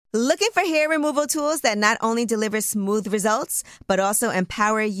Looking for hair removal tools that not only deliver smooth results, but also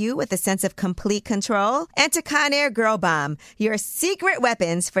empower you with a sense of complete control? Enter Conair Girl Bomb, your secret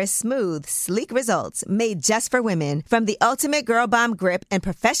weapons for smooth, sleek results made just for women. From the ultimate Girl Bomb grip and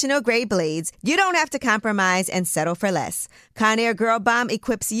professional-grade blades, you don't have to compromise and settle for less. Conair Girl Bomb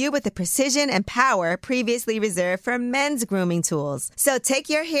equips you with the precision and power previously reserved for men's grooming tools. So take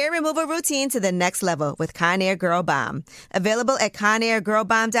your hair removal routine to the next level with Conair Girl Bomb. Available at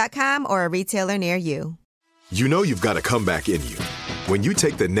ConairGirlBomb.com or a retailer near you. You know you've got a comeback in you. When you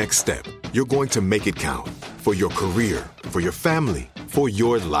take the next step, you're going to make it count. For your career, for your family, for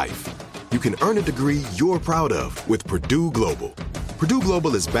your life. You can earn a degree you're proud of with Purdue Global. Purdue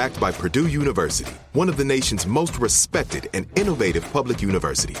Global is backed by Purdue University, one of the nation's most respected and innovative public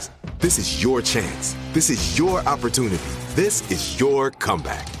universities. This is your chance. This is your opportunity. This is your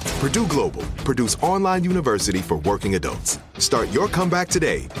comeback. Purdue Global, Purdue's online university for working adults. Start your comeback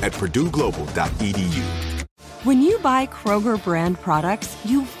today at purdueglobal.edu. When you buy Kroger brand products,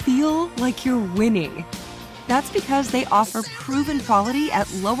 you feel like you're winning. That's because they offer proven quality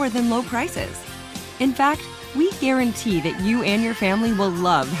at lower than low prices. In fact, we guarantee that you and your family will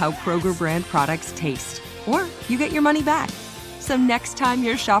love how Kroger brand products taste, or you get your money back. So next time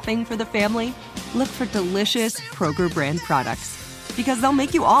you're shopping for the family, look for delicious Kroger brand products, because they'll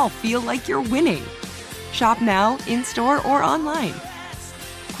make you all feel like you're winning. Shop now, in-store, or online.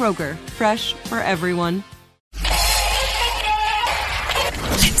 Kroger, fresh for everyone.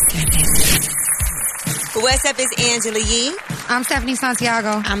 What's up, it's Angela Yee. I'm Stephanie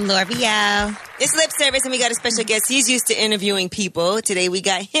Santiago. I'm L'Oreal. It's Lip Service, and we got a special guest. He's used to interviewing people. Today we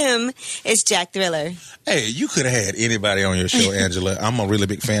got him. It's Jack Thriller. Hey, you could have had anybody on your show, Angela. I'm a really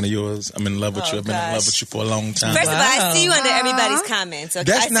big fan of yours. I'm in love with you. I've been in love with you for a long time. First of all, I see you under everybody's comments. Okay?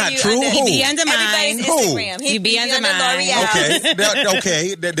 That's not true. You be under mine. Everybody's Instagram. You be under mine. L'Oreal.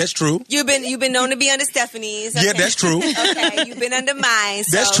 Okay, that's true. You've been known to be under Stephanie's. Okay? Yeah, that's true. Okay, you've been under mine.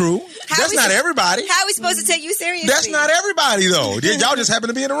 So that's true. That's not everybody. How are we supposed to take you seriously? That's not everybody, though. Y'all just happen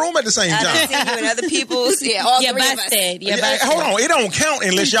to be in the room at the same time. I've seen you and other people's. Yeah, all You're three busted. of us. You're busted. Hold on. It don't count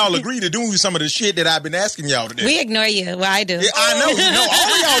unless y'all agree to do some of the shit that I've been asking y'all to do. We ignore you. Well, I do. Yeah, I know. No,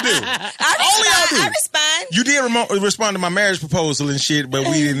 all of y'all do. I respond. You did respond to my marriage proposal and shit, but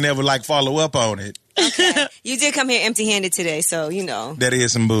we didn't never follow up on it. Okay. You did come here empty-handed today, so you know. That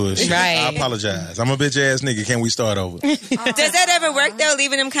is some bullshit. Right. I apologize. I'm a bitch-ass nigga. Can we start over? Does that ever work, though,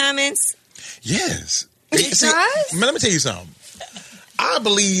 leaving them comments? Yes. It does? Let me tell you something. I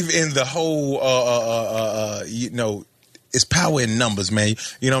believe in the whole, it's power in numbers, man.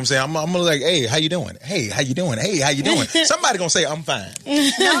 You know what I'm saying? I'm like, hey, how you doing? Hey, how you doing? Hey, how you doing? Somebody gonna say, I'm fine.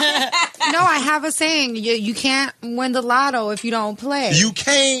 No, I have a saying. You can't win the lotto if you don't play. You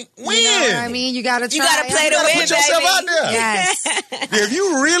can't win. You know what I mean? You gotta try. You gotta play to win, put yourself out there. Yes. If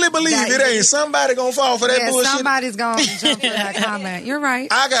you really believe it ain't somebody gonna fall for that bullshit. Somebody's gonna jump for that comment. You're right.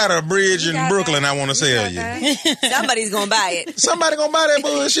 I got a bridge in Brooklyn I want to sell you. Somebody's gonna buy it. Somebody gonna buy that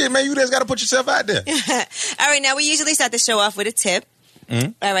bullshit, man. You just gotta put yourself out there. All right, now we usually start the show off with a tip.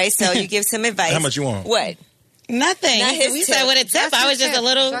 All right, so you give some advice. How much you want? What? Nothing. Not his We tip. said with a tip. Just I a was just tip. a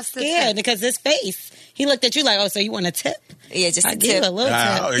little Just a scared tip. because his face. He looked at you like, oh, so you want a tip? Yeah, just I a give tip. you a little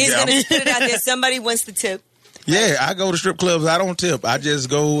tip. He's gonna put it out there. Somebody wants the tip. Yeah, I go to strip clubs. I don't tip. I just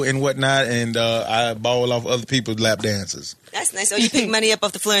go and whatnot, and I ball off other people's lap dances. That's nice. So you pick money up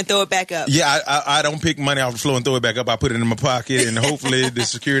off the floor and throw it back up. Yeah, I don't pick money off the floor and throw it back up. I put it in my pocket, and hopefully the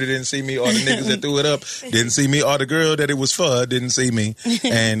security didn't see me, or the niggas that threw it up didn't see me, or the girl that it was for didn't see me,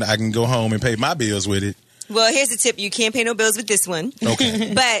 and I can go home and pay my bills with it. Well, here's the tip. You can't pay no bills with this one.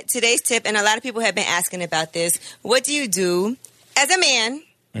 Okay. But today's tip, and a lot of people have been asking about this, what do you do as a man?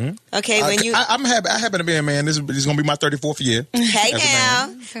 Mm-hmm. Okay, when you... I'm happy. I happen to be a man. This is going to be my 34th year. Hey, as a now.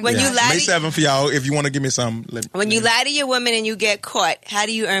 man. When you lie May to... 7th for y'all. If you want to give me some. When you lie to your woman and you get caught, how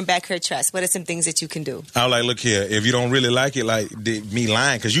do you earn back her trust? What are some things that you can do? I was like, look here. If you don't really like it, like me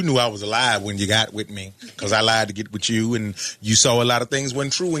lying, because you knew I was alive when you got with me, because I lied to get with you, and you saw a lot of things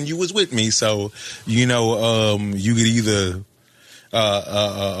wasn't true when you was with me. So, you could either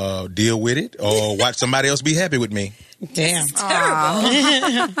deal with it or watch somebody else be happy with me. Damn.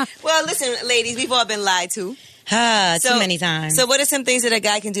 Terrible. Well, listen, ladies, we've all been lied to. Too many times. So what are some things that a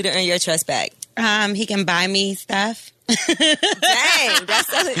guy can do to earn your trust back? He can buy me stuff. Dang,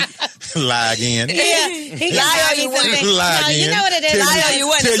 that's Lie again. Yeah, he can Lie buy me all you want. something. Lie No, you again. know what it is. Lie all you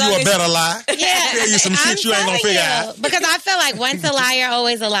want. Tell as long you a as better lie. Yeah. Tell you some shit you ain't gonna figure out. Because I feel like once a liar,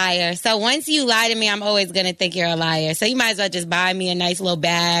 always a liar. So once you lie to me, I'm always going to think you're a liar. So you might as well just buy me a nice little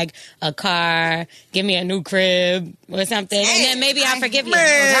bag, a car, give me a new crib or something. And then maybe I'll forgive you.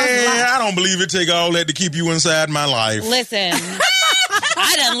 Man, I don't believe it take all that to keep you inside my life. Listen.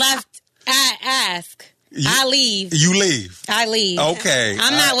 I done left. I ask. I leave. You leave. I leave. Okay.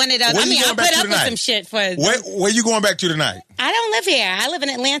 I'm not one of those. Where I you mean, going I'll back put to up with tonight? some shit for. Where you going back to tonight? I don't live here. I live in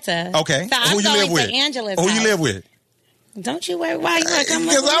Atlanta. Okay. So I'm Who you going live with? to Angela's Who house. you live with? Don't you worry. Why you want to come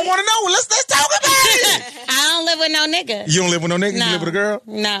Because with I me? want to know. Let's talk about it. I don't live with no nigga. You don't live with no nigga? No. You live with a girl?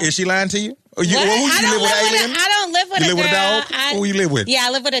 No. Is she lying to you? Or you, What? well, who I you don't live with? live Alien? I don't live with You a live with a girl. dog? Who you live with? Yeah, I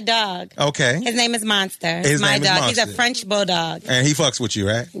live with a dog. Okay. His name is Monster. His my name is dog. He's a Monster. French bulldog. And he fucks with you,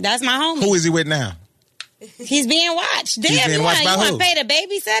 right? That's my homie. Who is he with now? He's being watched. Damn, being you watched by want who? to pay the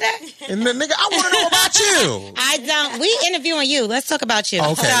babysitter? And the nigga, I want to know about you. I don't. We interviewing you. Let's talk about you.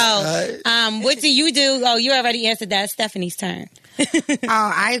 Okay. So, what do you do? Oh, you already answered that. It's Stephanie's turn.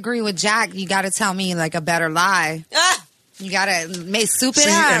 I agree with Jack. You got to tell me like a better lie. You got to soup it See,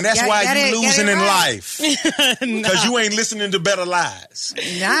 up. and that's why you losing in right. life. Because you ain't listening to better lies.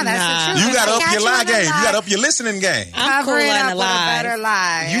 Nah, that's the truth. You got to If I up catch your you lie in a game. You lie, got to up your listening game. I'm cover cool it on up the with a lie. better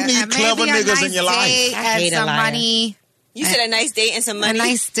lie. You need And clever maybe a niggas in nice your life. date, I and hate a some liar. money. You said a nice date and some money. A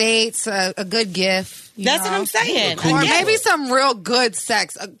nice date, a good gift. you That's know? what I'm saying. Cool. Or I get maybe it. some real good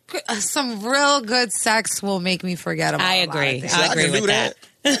sex. Some real good sex will make me forget about I a lot of agree. things. I I agree can with do that. that.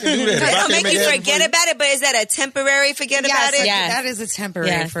 I can do that. If I It'll can't make you it happen for forget about it, but is that a temporary forget about it? Yes. That is a temporary.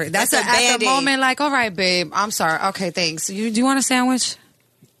 Yes. That's That's a at the Band-Aid. moment, like, all right, babe, I'm sorry. Okay, thanks. Do you want a sandwich?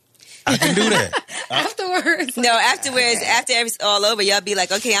 I can do that. Afterwards. No, afterwards, after it's all over, y'all be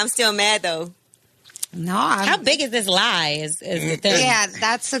like, okay, I'm still mad though. No, How big is this lie? Is the thing? Yeah,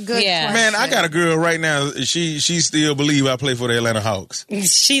 that's a good Yeah. Man, I got a girl right now. She still believe I play for the Atlanta Hawks.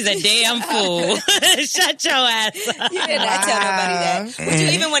 She's a damn fool. Shut your ass up. You did not tell nobody that. Would you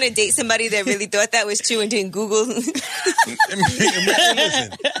even want to date somebody that really thought that was true and didn't Google?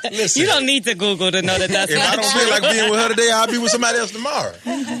 Listen. You don't need to Google to know that that's If I not don't true. feel like being with her today, I'll be with somebody else tomorrow.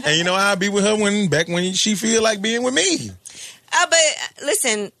 And you know, I'll be with her when she feel like being with me. But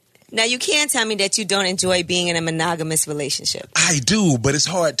listen, now you can't tell me that you don't enjoy being in a monogamous relationship. I do, but it's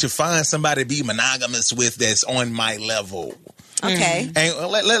hard to find somebody to be monogamous with that's on my level. Okay. And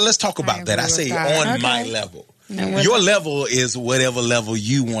let's talk about that. I agree say with that. on Okay. my level. Your level is whatever level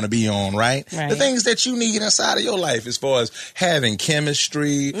you want to be on, right? Right. The things that you need inside of your life, as far as having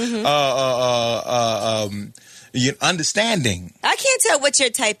chemistry, understanding. I can't tell what your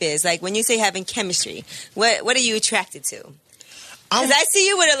type is. Like when you say having chemistry, what are you attracted to? Because I see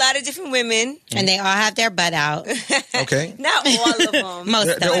you with a lot of different women. And they all have their butt out. Okay, Not all of them. Most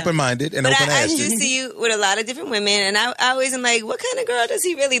they're of them. open-minded and But I do open-assed. see you with a lot of different women, and I always am like, what kind of girl does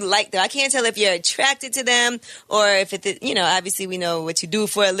he really like, though? I can't tell if you're attracted to them or if it, obviously we know what you do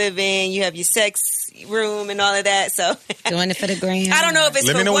for a living. You have your sex room and all of that, so Doing it for the gram. I don't know if it's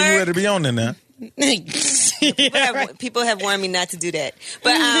Let for me know work. when you're ready to be on there now. People have warned me not to do that,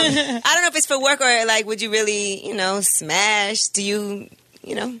 but I don't know if it's for work or like, would you really, smash? Do you,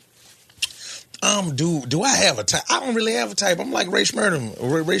 Do I have a type? I don't really have a type. I'm like Ray Schmurder.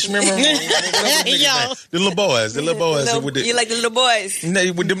 Ray Schmurder. Yo. The little boys. The little boys. with the, you like the little boys?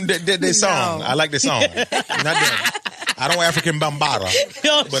 with them, their song. I like their song. Not them. I don't African Bambata.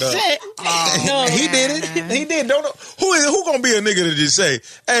 Oh, But, shit. He did it. He did. Don't know who gonna be a nigga to just say,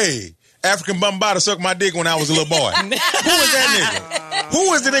 "Hey, African Bambata sucked my dick when I was a little boy." Who is that nigga?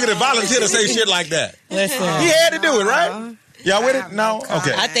 Who is the nigga that volunteered to say shit like that? Listen. He had to do it, right? Y'all with it? No?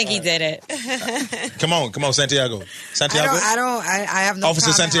 Okay. I think he did it. Come on, Santiago. Santiago? I have no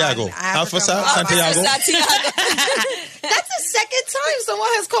Officer comment Santiago. on African Officer Bambata. Santiago. That's the second time someone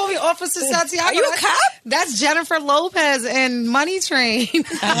has called me Officer Santiago. Are you a cop? That's Jennifer Lopez in Money Train.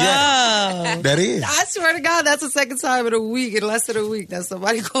 Yeah. That is. I swear to God, that's the second time in a week, in less than a week, that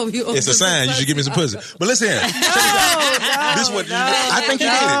somebody called me Officer It's a sign. You should give me some pussy. But listen here. This what I think he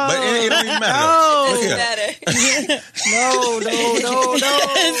did it, but it don't even matter. Look here. Matter. No.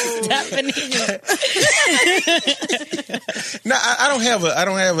 Stephanie. No, I don't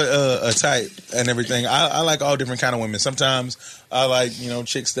have a type and everything. I like all different kind of women. Sometimes I like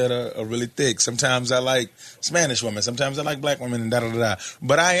chicks that are really thick. Sometimes I like Spanish women. Sometimes I like black women and da da da.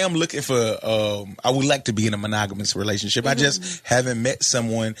 But I am looking for. I would like to be in a monogamous relationship. I just haven't met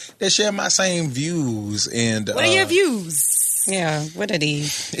someone that share my same views. And What are your views? Yeah, what are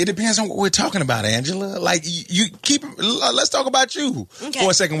these? it depends on what we're talking about, Angela. Like you keep. Let's talk about you Okay. for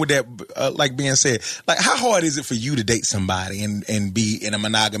a second. With that, like being said, like how hard is it for you to date somebody and be in a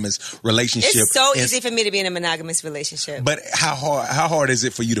monogamous relationship? It's so And- easy for me to be in a monogamous relationship. But how hard is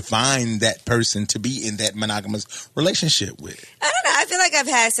it for you to find that person to be in that monogamous relationship with? I don't know. I feel like I've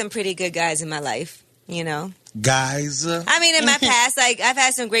had some pretty good guys in my life, guys? I mean, in my past, like, I've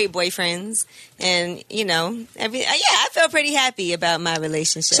had some great boyfriends, and, you know, I feel pretty happy about my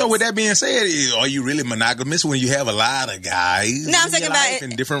relationship. So with that being said, are you really monogamous when you have a lot of guys? No, I'm talking about in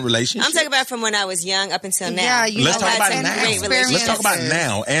different relationships. I'm talking about from when I was young up until now. Yeah, Let's talk about some now. great relationships. Let's talk about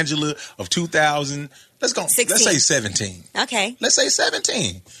now. Angela of 2000. Let's go. 16. Let's say 17. Okay. Let's say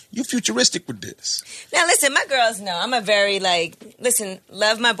 17. You futuristic with this. Now, listen, my girls know I'm a very, like,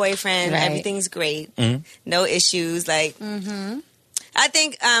 love my boyfriend. Right. Everything's great. No issues. Like, I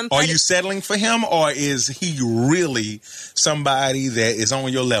think. Are you settling for him, or is he really somebody that is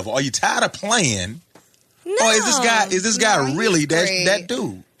on your level? Are you tired of playing? No. Or is this guy he's really great. that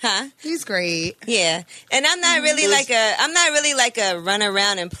dude? Huh? He's great. Yeah. And I'm not really like a run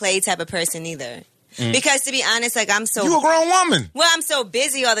around and play type of person either. Because to be honest, like I'm so You a grown woman. well, I'm so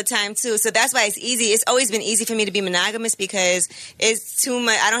busy all the time too. So that's why it's easy. It's always been easy for me to be monogamous because it's too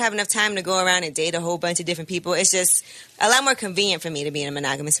much. I don't have enough time to go around and date a whole bunch of different people. It's just a lot more convenient for me to be in a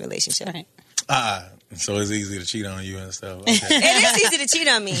monogamous relationship. Right. So it's easy to cheat on you and stuff. Okay. It is easy to cheat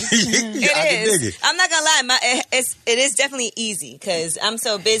on me. I can dig it. I'm not gonna lie. It is definitely easy because I'm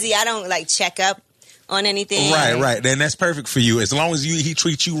so busy. I don't like check up on anything. Right. Then that's perfect for you. As long as he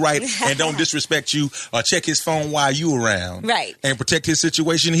treats you right and don't disrespect you or check his phone while you around. Right. And protect his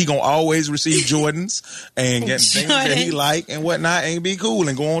situation, he gonna always receive Jordans and get things that he like and whatnot and be cool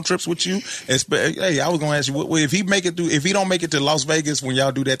and go on trips with you. Hey, I was gonna ask you, if he don't make it to Las Vegas when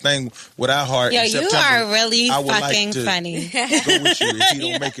y'all do that thing with our heart Yo, in you September, are really I would fucking like to funny. go with you. If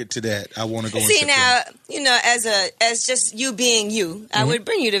he don't make it to that, I want to go in See September. now, you know, as just you being you, I would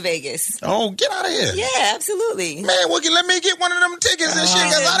bring you to Vegas. Oh, get out of here. Yeah, absolutely. Man, let me get one of them tickets and shit,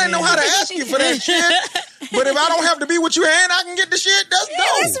 because I didn't know how to ask you for that shit. But if I don't have to be with you and I can get the shit, that's dope.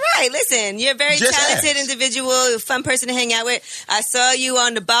 That's right. Listen, you're a very Just talented ask. individual, a fun person to hang out with. I saw you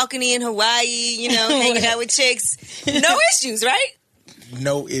on the balcony in Hawaii, you know, hanging out with chicks. No issues, right?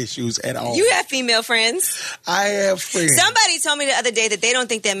 No issues at all. You have female friends. I have friends. Somebody told me the other day that they don't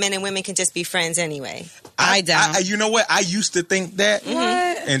think that men and women can just be friends anyway. I don't. You know what? I used to think that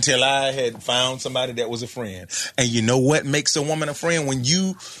until I had found somebody that was a friend. And you know what makes a woman a friend? When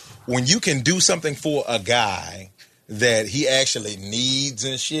you can do something for a guy that he actually needs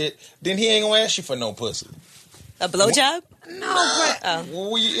and shit, then he ain't gonna ask you for no pussy. A blowjob? No, but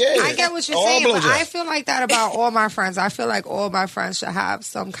Well, yeah. I get what you're All saying, but blowjobs. I feel like that about all my friends. I feel like all my friends should have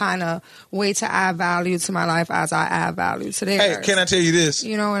some kind of way to add value to my life as I add value to theirs. Hey, can I tell you this?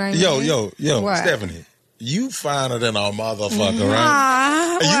 You know what I mean? Yo, What? Stephanie. You finer than a motherfucker,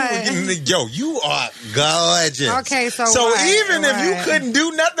 right? What? You are gorgeous. Okay, so So what? even if you What? couldn't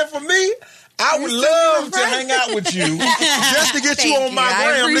do nothing for me, I would love to hang out with you just to get you Thank on my you. I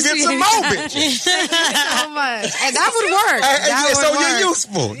gram to get some appreciate more it. bitches. So much. And that would work. That would So work. you're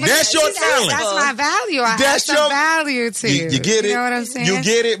useful. That's your talent. That's my value. I That's have your- some value to You get it. You know what I'm saying? You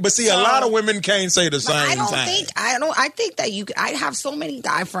get it. But see, a lot of women can't say the But same I don't thing. think I think that I have so many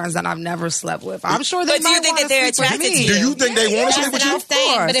guy friends that I've never slept with. I'm sure they But do you might think wanna that they're sleep with attracted me. to Do you think they want to sleep That's with what you? I'm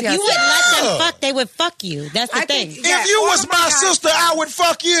saying. But if yes. you wouldn't let Yeah. them fuck, they would fuck you. That's the I thing. think- If you all was of my my guys- sister, I would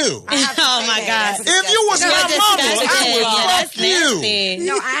fuck you. Oh my God. If you was You're my mama, disgusting. I would Yeah, fuck that's you. nasty.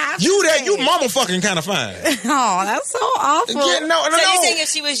 No, I have You to that say. you mama fucking kind of fine. Oh, that's so awful. Yeah, no, So you think if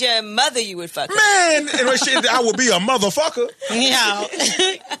she was your mother, you would fuck her? man, and shit, I would be a motherfucker. Yeah.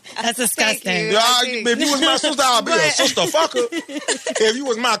 That's disgusting. you. Yeah, I see. if you was my sister, I'd be a sister fucker. If you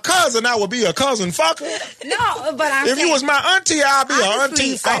was my cousin, I would be a cousin fucker. No, but I'm If you saying, was my auntie, I'd be an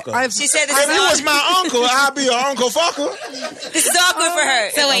honestly, auntie fucker. She said this If is you was awkward. my uncle, I'd be an uncle fucker. This is awkward for her.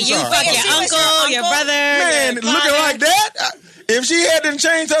 So wait, you sorry. fuck If your she was uncle, your brother, Man, your looking father. like that. If she hadn't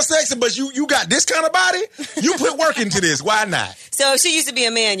changed her sex, but you got this kind of body, you put work into this. Why not? So if she used to be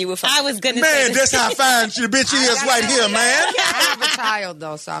a man, you would fuck her. I was gonna say Man, this. that's how fine the bitch is right here, man. I have a child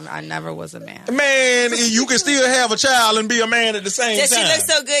though, so I never was a man. Man, you can still have a child and be a man at the same Does she time. look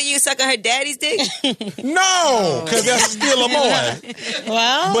so good you sucking her daddy's dick? No, because that's still a boy.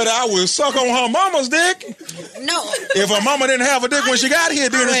 Well, But I will suck on her mama's dick. No, If her mama didn't have a dick when she got here,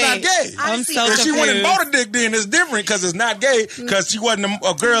 then it's not Wait. gay. I'm so If she went and confused. bought a dick, then it's different because it's not gay because she wasn't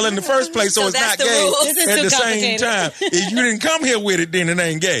a girl in the first place, so So it's that's not the gay rule. This is at too the same complicated. time. If you didn't come here with it, then it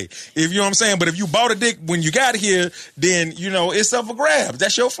ain't gay. If you know what I'm saying. But if you bought a dick when you got here, then you know it's up for grabs.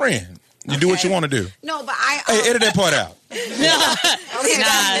 That's your friend. You do what you want to do. no, but I. Hey, edit that part out. nah,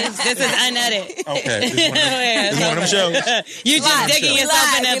 this is unedited. Okay, it's one of them shows. You just digging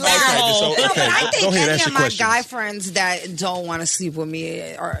yourself in that Live. black hole. Okay, But I go think ahead, any ask of your my questions. guy friends that don't want to sleep with me,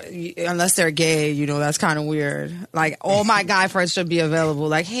 or unless they're gay, you know, that's kind of weird. Like all my guy friends should be available.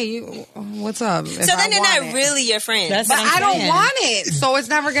 Like, hey, you, what's up? If So I then they're want not it. really your friend. That's But what I'm I don't saying. want it, so it's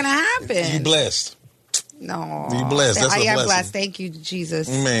never gonna happen. You blessed. No. You blessed. That's I a am blessing. blessed. Thank you, Jesus.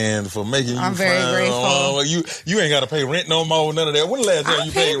 Man, for making you I'm very grateful. You ain't got to pay rent no more, none of that. When the last time I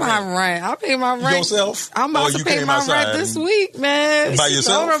you pay paid my rent? rent. I pay my rent. Yourself? I'm about Or to you pay came my outside rent this and- week, man. By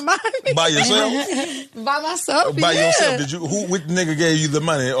yourself? Don't remind me. By yourself? By myself. By yeah. yourself? Did you? Which nigga gave you the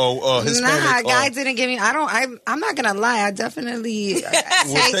money? Or Hispanic? Nah, or, guy didn't give me. I'm not gonna lie. I definitely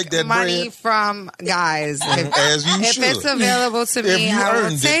take that money bread. from guys. As you If should. it's available to If me, you I will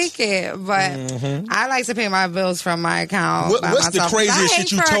earned it. take it. But I like to pay my bills from my account. by What's the myself. craziest I shit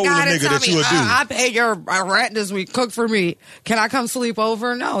hate you for told a guy to nigga tell that me, you would do? I paid your rent this week. Cook for me. Can I come sleep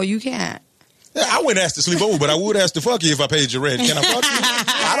over? No, you can't. Yeah, I wouldn't ask to sleep over, but I would ask to fuck you if I paid your rent. Can I fuck you?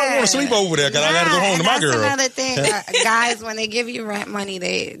 I don't want to sleep over there because I got to go home to my That's girl. another thing. Guys, when they give you rent money,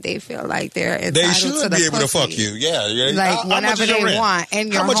 they feel like they're entitled They to should the be able to pussy. fuck you. Yeah. Like How much whenever is your they rent? want,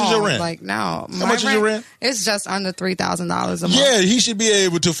 and How much is your rent? Like no, How much is your rent? It's just under $3,000 a month. Yeah, he should be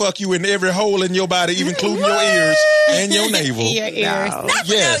able to fuck you in every hole in your body, even including your ears and your navel. Your ears. No. Not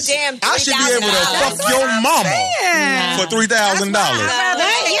for Yes, no damn I should be able to $3,000. fuck your mama for $3,000.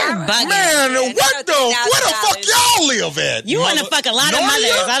 You're bugging. Man, what the? Where the fuck y'all live at? You want to fuck a lot of Noria?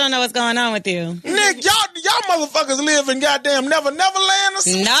 mothers. I don't know what's going on with you. Nick, y'all motherfuckers live in goddamn Neverland or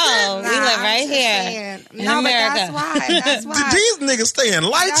some No, shit? we live right I'm just here saying. in No, America. but that's why. These niggas stay in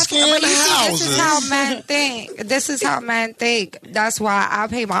light-skinned But you see, houses. This is how men think. This is how men think. That's why I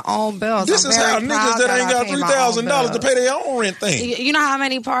pay my own bills. This I'm is very how proud niggas that ain't I got pay my own $3,000 to bills. pay their own rent thing. You know how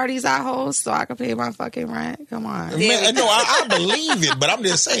many parties I host so I can pay my fucking rent? Come on. Man, no, I believe it, but I'm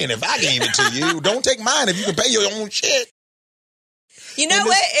just saying, if I gave it to you, don't take mine if you can pay your own shit. You know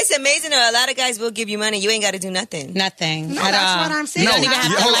what? It's amazing though. A lot of guys will give you money. You ain't got to do nothing. Nothing. No, at that's all. what I'm saying. You don't even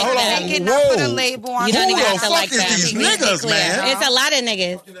have to hold like on. them. Thinking Whoa. not put a label on You don't Who even the have to fuck like is them. these Let's be niggas, clear. man? It's a lot of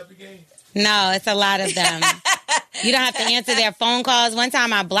niggas. No, it's a lot of them. You don't have to answer their phone calls. One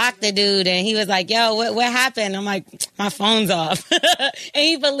time I blocked the dude and he was like, yo, what happened? I'm like, my phone's off. And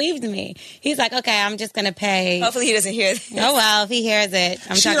he believed me. He's like, okay, I'm just going to pay. Hopefully he doesn't hear this. Oh, well, if he hears it,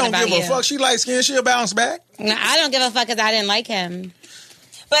 I'm She talking don't about give you. a fuck. She light-skinned. She'll bounce back. No, I don't give a fuck because I didn't like him.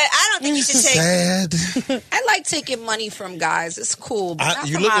 But I don't think you should take. Sad. I like taking money from guys. It's cool. But not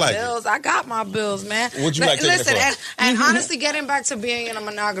you for look my like it. bills. I got my bills, man. What'd you like taking it Listen, for? and honestly, getting back to being in a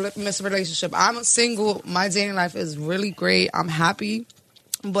monogamous relationship, I'm single. My dating life is really great. I'm happy.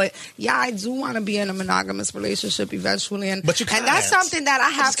 But yeah, I do want to be in a monogamous relationship eventually, But you and that's can't. something that I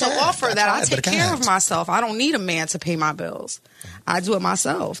have just to can't. offer. I That I tried, take but I care can't. of myself. I don't need a man to pay my bills. I do it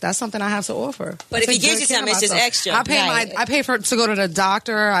myself. That's something I have to offer. But I if he take gives good you care of something, it's just myself. extra. I pay Right. I pay to go to the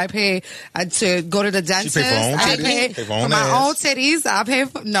doctor. I pay to go to the dentist. pay for her own I titties? pay Pay for her own my ass? own titties. I pay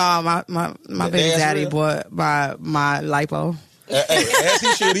for my baby ass daddy real? bought my lipo. Hey, as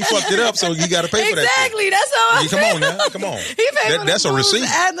he should, he fucked it up, so you got to pay for that shit. Exactly. That's how I Yeah, come on now, come on. He paid for That's the a booze receipt.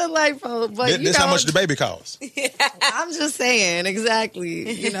 and the lipo. But That's how much the baby costs. I'm just saying,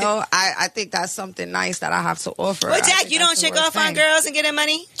 exactly. You know, I think that's something nice that I have to offer. Well, I Jack, think you that's don't the check worst off on thing. girls and get their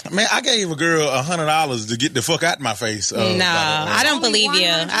money? Man, I gave a girl $100 to get the fuck out my face. No, I don't Only believe you.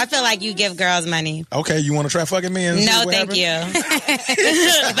 100 I feel like you give girls money. Okay, you want to try fucking me? And see No, what thank happens? you.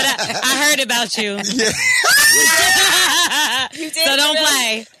 But I heard about you. Yeah. You did? So don't Really?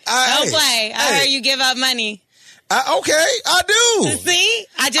 play. Don't play. I heard you give up money. Okay, I do. See?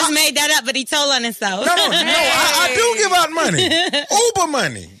 I just made that up, but he told on himself. No, I do give out money. Uber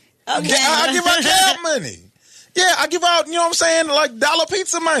money. Okay. I give out cab money. Yeah, I give out, you know what I'm saying, like dollar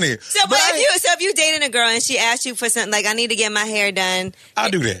pizza money. So, but if you dating a girl and she asks you for something like, I need to get my hair done,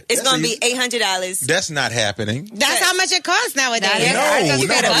 I'll do that. it's That's going to be easy. $800. That's not happening. That's how much it costs nowadays. You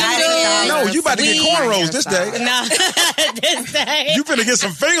better buy it. No, you about to get cornrows this day. No, this day. You finna get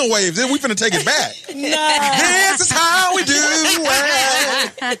some finger waves, then we finna take it back. No. This is how we do it.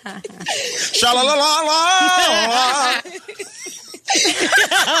 Sha-la-la-la-la.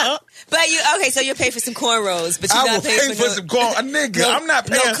 But so you'll pay for some cornrows, but you I got will to pay for some corn. Nigga, I'm not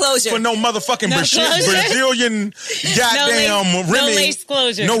no paying closure. for no motherfucking No closure. Brazilian goddamn no Remy. lace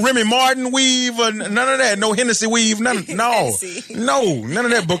closure. No Remy Martin weave or none of that. No Hennessy weave. No. Hennessy. No. None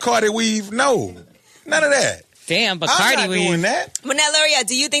of that Bacardi weave. No. None of that. Damn, I'm Bacardi not doing weed. that. Well, now, L'Oreal,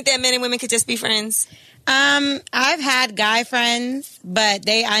 do you think that men and women could just be friends? I've had guy friends, but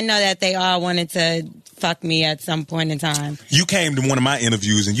I know that they all wanted to fuck me at some point in time. You came to one of my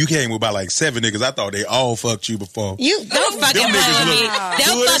interviews and you came with about like 7 niggas. I thought they all fucked you before. You don't fucking Them niggas fuck me. look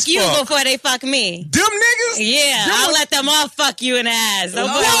They'll good fuck as you fuck. before they fuck me. Them niggas? Yeah, Them I'll was- let them all fuck you in the ass. Don't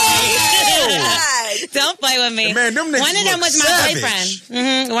play with me. Whoa! God. Don't play with me. Man, them niggas One of them look was my savage.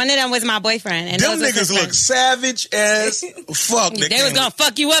 boyfriend. One of them was my boyfriend. And Them those was his niggas look friends. savage as fuck. They was gonna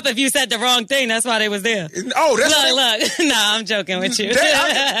fuck you up if you said the wrong thing. That's why they was there. Oh, that's Look. Nah, I'm joking with you.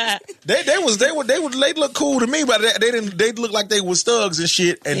 They look cool to me, but they didn't. They look like they was thugs and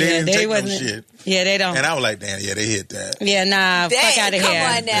shit, and they didn't take no shit. Yeah, they don't. And I was like, damn, yeah, they hit that. Yeah, nah, fuck out of come here.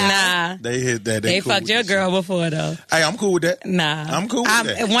 on now. Nah. They hit that. They cool fucked with your this girl shit. before, though. Hey, I'm cool with that. Nah. I'm cool with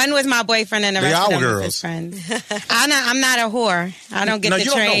that. One was my boyfriend and the They rest of our them was girls. his friends. I'm not a whore. I don't get No, the you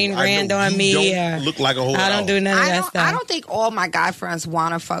don't train know. I ran know. on You me. don't look like a whore I at don't all. do none of that stuff. I don't think all my guy friends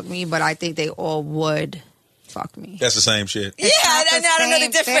want to fuck me, but I think they all would fuck me. That's the same shit. Yeah, I don't know the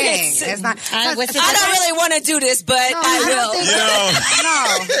Same difference. thing. It's not. What's the I don't difference? really want to do this, but I will.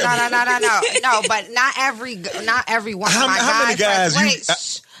 No, but not every one of my How many guys friends. you- Wait,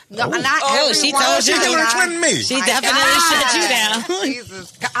 shh. No, not Oh, every she one told of you my to guys- twin me. She My definitely God. shut you down.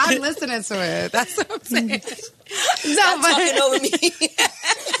 Jesus, I'm listening to it. That's what I'm saying. Stop talking over me.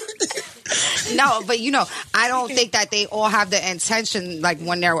 No, but I don't think that they all have the intention, like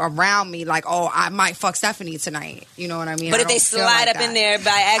when they're around me, like, oh, I might fuck Stephanie tonight. You know what I mean? But I if they don't feel slide like up that. in there by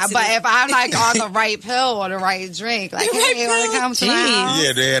accident, But if I'm like on the right pill or the right drink, like, hey, you want to come to my house?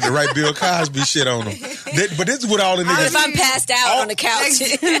 Yeah, they had the right Bill Cosby shit on them. But this is what all the if niggas. I'm passed out on the couch,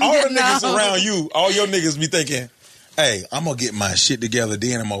 All the niggas around you, all your niggas be thinking, hey, I'm gonna get my shit together,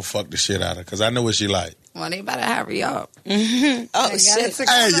 then I'm gonna fuck the shit out of her, because I know what she like. Well, they better hurry up. oh shit.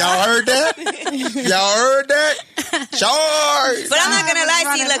 Hey, y'all heard that? Y'all heard that? Charge! But I'm not gonna lie,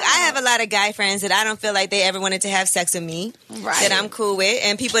 Running look, I have a lot of guy friends that I don't feel like they ever wanted to have sex with me. Right. That I'm cool with,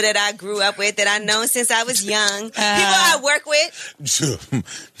 and people that I grew up with that I know since I was young. People I work with.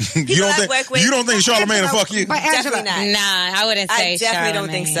 You don't think Charlamagne will fuck you? But Angela, Definitely not. Nah, I wouldn't say I definitely don't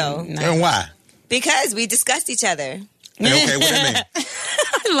think so. Charlamagne. No. And why? Because we discussed each other. Okay, what that mean?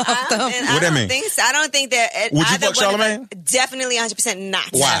 And What I that don't mean? think so. I don't think that Would you either fuck one of Charlamagne? us- Definitely 100% not.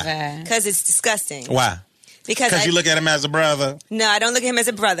 Why? Never. Because it's disgusting. Why? Because You look at him as a brother. no, I don't look at him as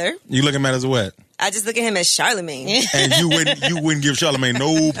a brother. You look at him as a what? I just look at him as Charlamagne. And you wouldn't give Charlamagne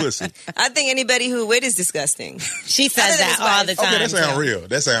no pussy. I think anybody who would is disgusting. She says Other than that his all wife. the time. Okay, that sound too. real.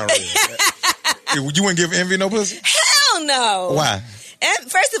 That sound real. You wouldn't give Envy no pussy? Hell no. Why?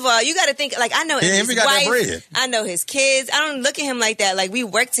 And first of all, you got to think, like, I know Yeah, his Envy got that wife. bread. I know his kids. I don't look at him like that. Like, we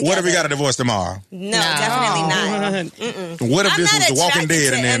work together. What if he got a divorce tomorrow? No, definitely not. What if I'm this not was The Walking attracted Dead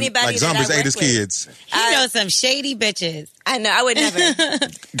to and then anybody like that I zombies ate work his with. kids? You know some shady bitches. I know. I would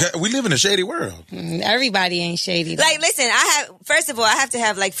never. We live in a shady world. Everybody ain't shady. though. Like, listen, first of all, I have to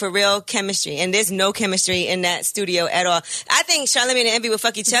have, like, for real chemistry. And there's no chemistry in that studio at all. I think Charlamagne and Envy would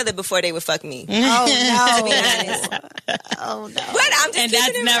fuck each other before they would fuck me. oh no, To be honest. oh no. But I'm just and keeping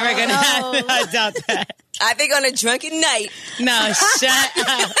that's it never real. gonna happen. I doubt that. I think on a drunken night. No, shut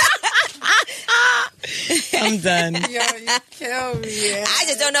up. I'm done. Yo, you kill me. Yeah. I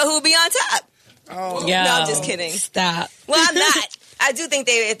just don't know who'll be on top. Oh, Yo, No, I'm just kidding. Stop. Well, I'm not. I do think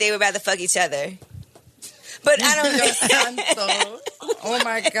if they would rather fuck each other. But I don't know. Santo. Oh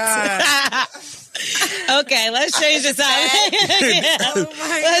my god. Okay, let's change the topic. Oh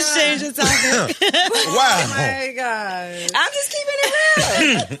my Let's change the topic. Oh Wow. my god. I'm just keeping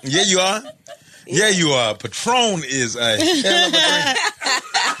it real. Yeah, you are. Yeah, you are. Patron is a hell of a drink.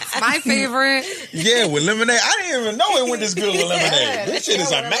 My favorite. Yeah, with lemonade. I didn't even know it went this good with lemonade. This shit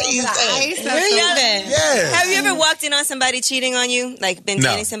is amazing. Where you been? Yeah. Have you ever walked in on somebody cheating on you? Like been No,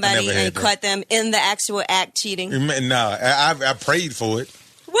 dating I somebody never and had you that. caught them in the actual act cheating? No, I prayed for it.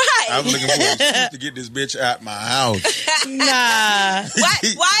 Why? I was looking for an excuse to get this bitch out my house. Nah. Why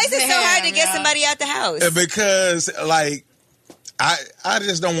is it so hard to get Damn, somebody out the house? Because, like, I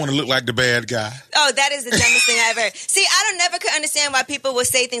just don't want to look like the bad guy. Oh, that is the dumbest thing I ever heard. See, I never could understand why people would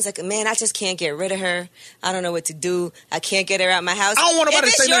say things like, man, I just can't get rid of her. I don't know what to do. I can't get her out my house. I don't want nobody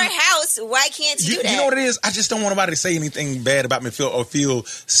if to it's say your nothing. house, why can't you do that? You know what it is? I just don't want nobody to say anything bad about me feel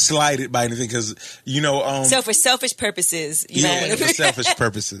slighted by anything because, So for selfish purposes, you don't yeah, want for to selfish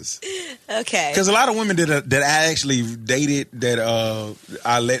purposes. Okay. Because a lot of women that I actually dated that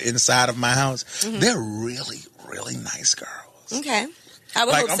I let inside of my house, they're really, really nice girls. Okay. I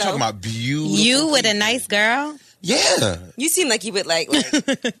would Like, hope I'm so. talking about beautiful. You with a people. nice girl? Yeah. You seem like you would like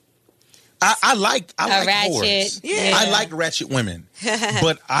I like ratchet. whores. Yeah. I like ratchet women.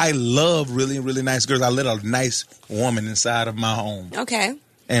 But I love really, really nice girls. I let a nice woman inside of my home. okay.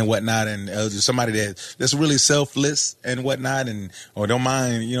 and whatnot, and somebody that's really selfless and whatnot, or don't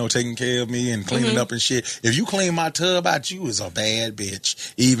mind, taking care of me and cleaning up and shit. If you clean my tub out, you is a bad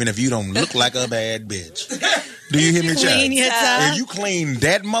bitch, even if you don't look like a bad bitch. Do you hear me, child? If you clean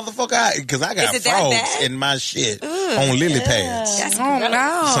that motherfucker out, because I got frogs in my shit on lily pads. That's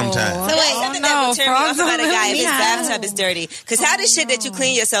sometimes. So wait, something that will turn me off about a guy if his bathtub is dirty. Because how does shit that you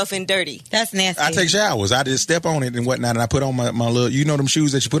clean yourself in dirty? That's nasty. I take showers. I just step on it and whatnot, and I put on my little, them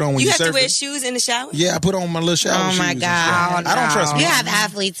shoes that you put on when you surf. You have to wear shoes in the shower? Yeah, I put on my little shower shoes. Oh my God. I don't trust me. You have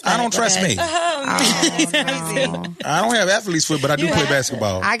athlete's foot. I don't trust me. I don't have athlete's foot, but I do play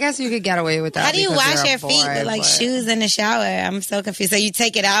basketball. I guess you could get away with that. How do you wash your feet with shoes in the shower? I'm so confused. So you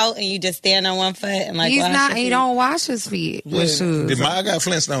take it out and you just stand on one foot and wash your feet? He don't wash his feet with shoes. I got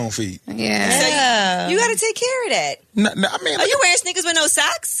Flintstone feet. Yeah. So you got to take care of that. No, I mean, are you wearing sneakers with no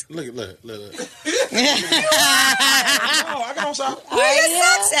socks? Look. No, I got on socks. Where your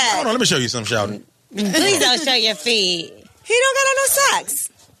socks at? Hold on, let me show you something, shouting. Please don't show your feet. He don't got on no socks.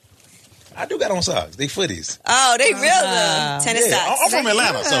 I do got on socks. They footies. Oh, they real good. Tennis socks. I'm from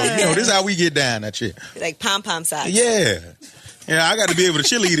Atlanta, so this is how we get down that shit. Like pom-pom socks. Yeah. Yeah, I got to be able to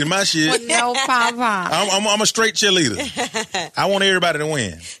cheerlead in my shit. No pom-pom. I'm a straight cheerleader. I want everybody to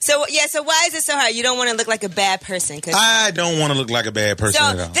win. So why is it so hard? You don't want to look like a bad person. I don't want to look like a bad person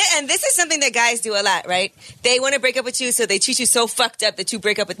at all. And this is something that guys do a lot, right? They want to break up with you, so they treat you so fucked up that you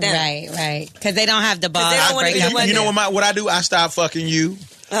break up with them. Right. Because they don't have the balls. You know what I do? I stop fucking you.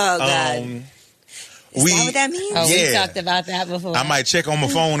 Oh, God. Is that what that means? Oh, we talked about that before. I might check on my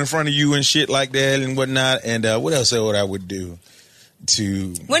phone in front of you and shit like that and whatnot. And what else would I would do?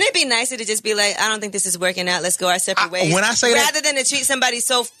 Wouldn't it be nicer to just be like, I don't think this is working out, let's go our separate ways? When I say rather than to treat somebody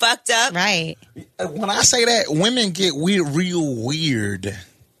so fucked up. Right. When I say that, women get real weird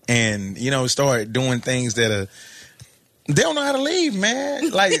and, start doing things that are... They don't know how to leave,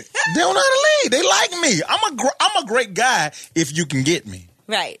 man. Like, they don't know how to leave. They like me. I'm a great guy if you can get me.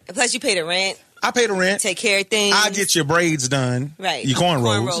 Right. Plus you pay the rent. I pay the rent. Take care of things. I'll get your braids done. Right. Your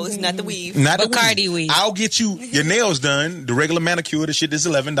cornrows. Cornrows, not the weave. Not the Bacardi weave. I'll get you your nails done. The regular manicure, the shit is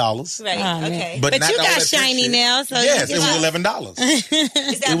 $11. Right. Okay. But you got shiny nails. So yes, it was $11.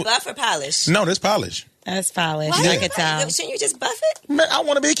 Is that buff or polish? No, that's polish. That's polish. Why? I could tell. Shouldn't you just buff it? Man, I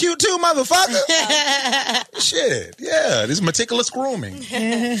want to be cute too, motherfucker. Shit. Yeah, this is meticulous grooming.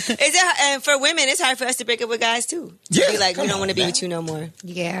 Is it? And for women, it's hard for us to break up with guys too. Yeah. Be like, we don't want to be with you no more.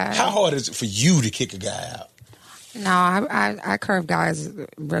 Yeah. How hard is it for you to kick a guy out? No, I curve guys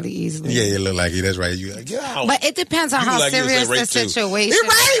really easily. Yeah, you look like it. That's right. You like, yeah. But it depends on how serious the situation is.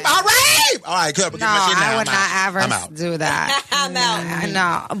 Rape! I rape! All right, come. No, I would not ever do that. I'm out.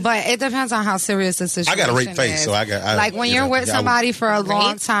 No, but it depends on how serious the situation is. I got a rape face, so I got... Like when you're with somebody for a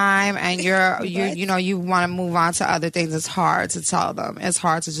long time and you want to move on to other things, it's hard to tell them. It's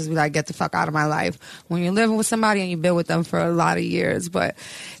hard to just be like, get the fuck out of my life. When you're living with somebody and you've been with them for a lot of years. But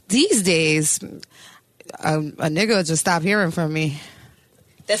these days... a nigga will just stop hearing from me.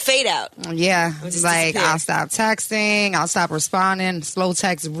 The fade out. Yeah. Like, I'll stop texting. I'll stop responding. Slow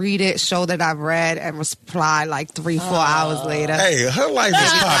text, read it, show that I've read, and reply like 3-4 hours later. Hey, her life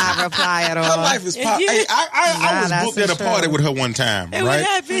is popping. Not reply at all. Her life is popping. Hey, I was booked at a party with her one time, right? What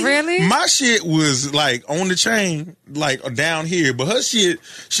happened? Really? My shit was like on the chain, like down here, but her shit,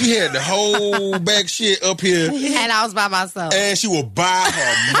 she had the whole back shit up here. And I was by myself. And she would buy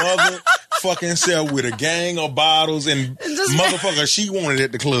her motherfucking self with a gang of bottles and motherfucker, she wanted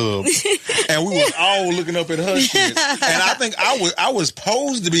at the club. And we was all looking up at her shit. And I think I was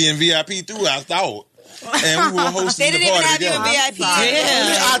supposed to be in VIP too, I thought. And we were hosting the party together. They didn't even have you in VIP.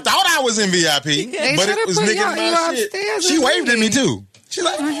 Yeah. I thought I was in VIP, but it was nigga in my shit. She waved at me too. She's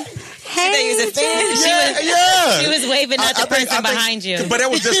like, hey, you was a fan. Yeah. She was waving at the person behind you. But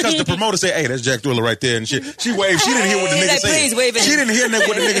that was just because the promoter said, hey, that's Jack Thriller right there. And she waved. She didn't hear what the nigga said. Please wave at She didn't hear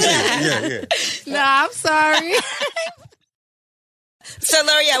what the nigga said. Yeah. No, I'm sorry. So,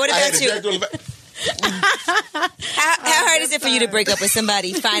 L'Oreal, what about you? How hard is it for you to break up with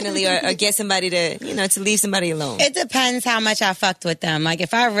somebody finally or get somebody to leave somebody alone? It depends how much I fucked with them. Like,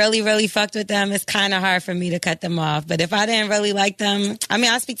 if I really, really fucked with them, it's kind of hard for me to cut them off. But if I didn't really like them, I mean,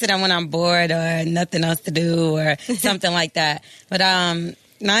 I'll speak to them when I'm bored or nothing else to do or something like that. But 9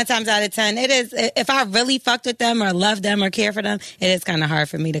 times out of 10, it is, if I really fucked with them or love them or care for them, it is kind of hard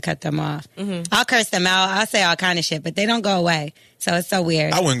for me to cut them off. Mm-hmm. I'll curse them out. I'll say all kind of shit, but they don't go away. So it's so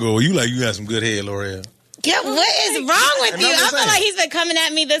weird. I wouldn't go, you got some good head, L'Oreal. Yeah, what is wrong with you? I feel like he's been coming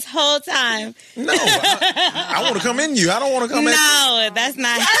at me this whole time. No, I want to come in you. I don't want to come at you. No, that's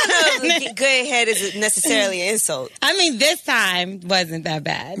not. I don't know if good head isn't necessarily an insult. I mean, this time wasn't that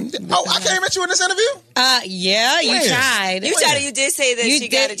bad. Oh, I came at you in this interview? Yeah, you When? tried. You did say that she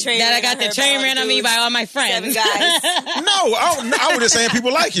got a train that I ran got on the her train by ran on me dudes, by all my 7 friends. guys. No, I was just saying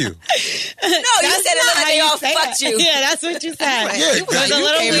people like you. No, you said it looked like they all fucked you. Yeah, that's what you said. Yeah, it was a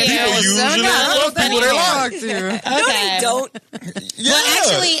little weird. people usually fuck people they like. No, they don't. Yeah. Well,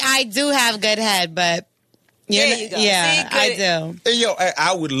 actually, I do have good head, but There you go. Yeah, See, I good. do. Hey, yo,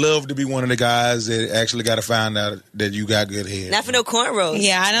 I would love to be one of the guys that actually got to find out that you got good head. Not for no cornrows.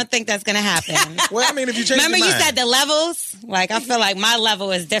 Yeah, I don't think that's gonna happen. Well, I mean, if you change Remember your you mind. said the levels? Like, I feel like my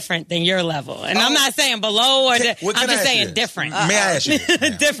level is different than your level. And I'm not saying below or... What I'm can I just ask you saying this? different. May I ask you this,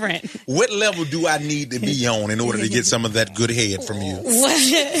 ma'am? Different. What level do I need to be on in order to get some of that good head from you?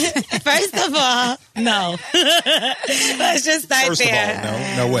 First of all, no. Let's just start First of there.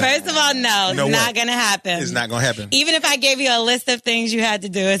 all, no way. First of all, no. You know It's what? not going to happen. It's not going to happen. Even if I gave you a list of things you had to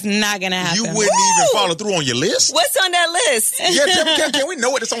do, it's not going to happen. You wouldn't even follow through on your list? What's on that list? Yeah, can we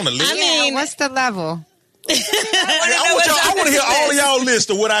know what is on the list? I mean, What's the level? I want to hear all of y'all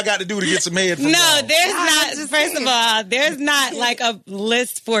list of what I got to do to get some head from no, y'all. there's not. First of all, there's not like a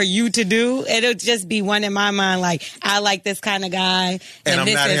list for you to do. It'll just be one in my mind. Like, I like this kind of guy, And I'm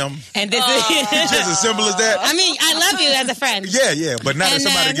this not is, him. And this is Just as simple as that? I mean, I love you as a friend. Yeah, but not And as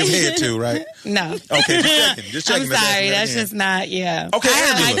somebody to then- give head to, right? No. Okay, just checking. I'm sorry, that's just not. Yeah. Okay,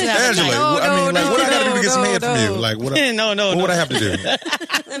 I do have a Angela. type. I mean, like, what I got to do to get some head from you? Like, what? No. What would I have to do?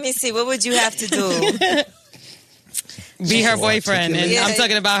 Let me see. What would you have to do? Be her boyfriend, and Yeah. I'm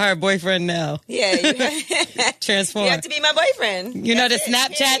talking about her boyfriend now. Yeah, Transform. you have to be my boyfriend. You know the That's it,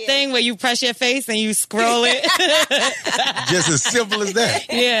 Snapchat period. thing where you press your face and you scroll it? Just as simple as that.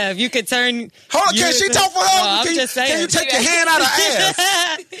 Yeah, if you could turn... Hold on, can she talk for her? No, I'm can, just saying. Can you take your hand out of ass?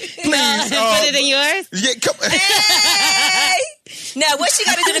 Please. Put it in yours? Yeah, come Hey! Now, what she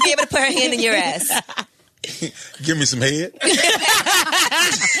got to do to be able to put her hand in your ass? Give me some head.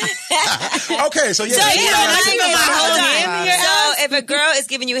 Okay, so yeah. So, she yeah, got- I ain't gonna lie, hold on. hand in your So, if a girl is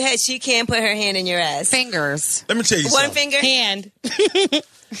giving you head, she can put her hand in your ass. Fingers. Let me tell you One something. finger. Hand.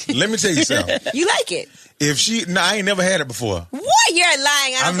 Let me tell you something. You like it? If she, no, I ain't never had it before. What? You're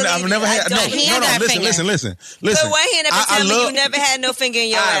lying. I don't believe I've you. never I had. don't. No, hand no. or finger? Listen. Put one hand up and tell me you never had no finger in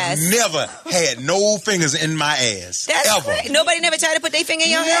your I've ass. never had no fingers in my ass. That's ever. crazy. Nobody never tried to put their finger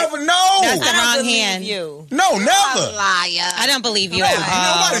in your ass. Never. No. That's the I don't wrong believe hand. you. No, never. Liar. I don't believe you No, at all.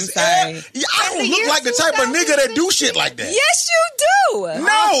 I'm nobody's sorry. Yeah, I don't look like the type of nigga that do shit like that. Yes, you do.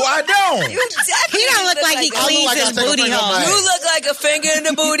 No, I don't. You definitely He don't look like he a- I look cleans like I his take a booty finger off hole. my You ass. look like a finger in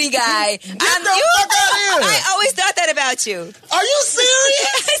the booty guy. the fuck out of here. I always thought that about you. Are you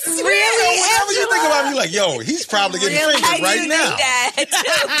serious? Really? Whenever you think about me, like, yo, he's probably getting fingers I right do now. think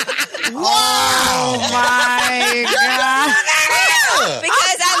that. Wow. My God.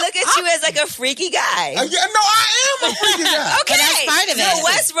 Because I look at you as like a freaky guy. Yeah, no, I am a freaking guy. Okay. that's part of so it.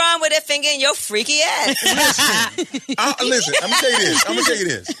 what's wrong with a finger in your freaky ass? Listen, I'm gonna tell you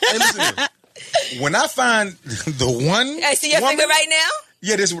this. Hey, listen to this. When I find the one, I see your woman, finger right now.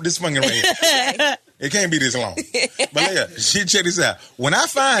 Yeah, this finger right here. It can't be this long. But yeah, check this out. When I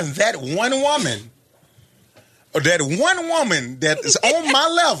find that one woman, or that one woman that is on my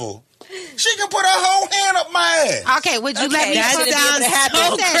level, she can put her whole hand up my ass. Okay, would you let me that put shouldn't be able to happen.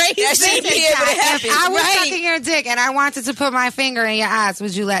 so crazy. That shouldn't be able to happen. If I was Right. sucking your dick and I wanted to put my finger in your ass,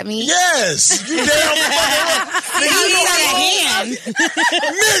 would you let me? Yes, you damn fucking right. Nigga, you know Got a what? hand.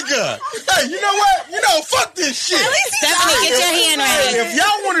 Nigga, hey, you know what? Fuck this shit. Stephanie, get your hand Hey, ready. if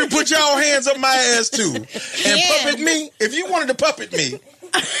y'all wanted to put y'all hands up my ass too and Yeah. puppet me, if you wanted to puppet me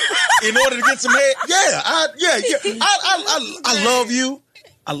in order to get some head, I love you.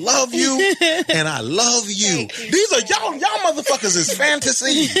 I love you, and I love you. These are y'all motherfuckers is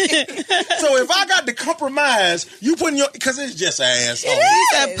fantasy. So if I got to compromise, you putting your, because it's just an asshole. It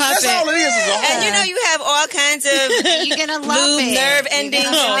is. That's all it is a hole. And you know you have all kinds of You're gonna love lube it. nerve endings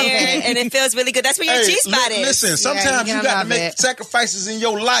in love there, it. and it feels really good. That's where your G spot is. Listen, sometimes you're you gonna got to love make it. sacrifices in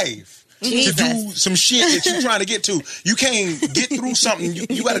your life. To do some shit that you're trying to get to. You can't get through something.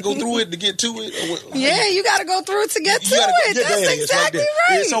 You got to go through it to get to it. Yeah, you got to go through it to get to You gotta- it. yeah, That's there it is, exactly there.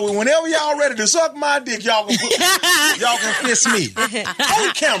 right. Yeah, so whenever y'all ready to suck my dick, y'all can fist me on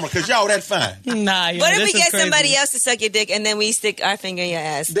camera because y'all that fine. Nah, yo, What if this we is get crazy. somebody else to suck your dick and then we stick our finger in your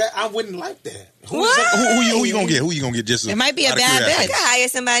ass? That I wouldn't like that. Who you gonna get? Who you gonna get? Just It might be a out of bad I curiosity? could hire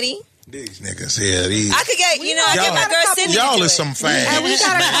somebody. These niggas here. These. I could get, I get my girl Cindy to Y'all do is it. some fans. And we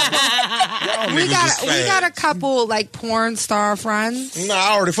got a Y'all couple. we niggas is got a fans. couple like porn star friends. No,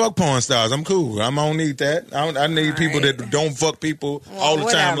 I already fuck porn stars. I'm cool. I don't need that. I need people that don't fuck people all the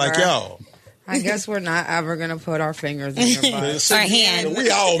time like whatever. y'all. I guess we're not ever gonna put our fingers in your butt. See, Our hand. We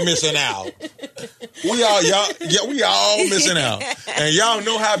all missing out. We all missing out. And y'all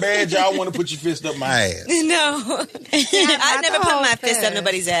know how bad y'all want to put your fist up my ass. No. I never put my fist up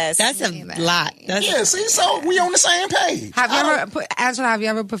nobody's ass. That's a lot. Yeah, see, so we on the same page. Have you ever put, Angela? Have you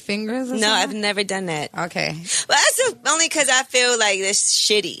ever put fingers? Or No, I've something? never done that. Okay. But that's only because I feel like it's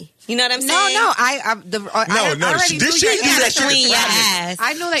shitty. You know what I'm saying? No. I already This knew shit your do that ass shit. Clean your to ass.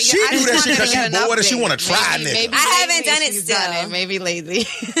 I know that She I do just that shit wanted because to she get an bored and she update. want to try nigga. I haven't done it she's still. done it, maybe lately.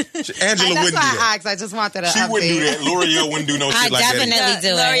 Angela That's wouldn't why do that. I asked. I just wanted to She update. wouldn't do that. L'Oreal wouldn't do no I shit like that. definitely do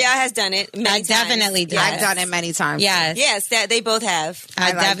it. L'Oreal has done it. Many I definitely times. do. I've done it many times. Yes. Yes, that they both have.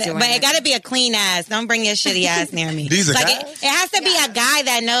 I like doing but it. it got to be a clean ass. Don't bring your shitty ass near me. These are like guys? it has to be a guy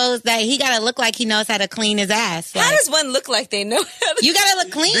that knows that he got to look like he knows how to clean his ass. How Like, does one look like they know? How to you got to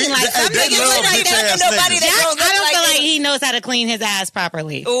look clean. These- Like hey, some they niggas love look like bitch that. ass nobody niggas. that Jack, don't look I don't like feel they- like he knows how to clean his ass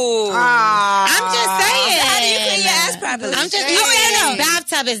properly. Ooh. I'm just saying. How do you clean your ass properly? I'm just. Shame. No.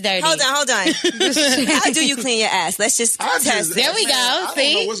 Bathtub is dirty. Hold on. How do you clean your ass? Let's just test. There we go. I don't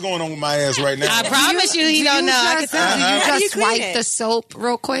See? know what's going on with my ass right now. I promise you, he don't know. I can Just, tell. do How do you you just clean wipe it? the soap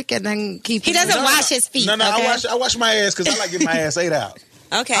real quick and then keep? He doesn't wash his feet. No, okay? I wash my ass because I like getting my ass ate out.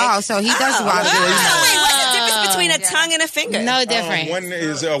 Okay. Oh, so he does wash So it. wait, what's the difference between a tongue and a finger? No different.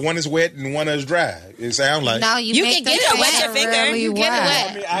 One is wet and one is dry. It sounds like. No, You make can the get it wet. finger Finger. really You get it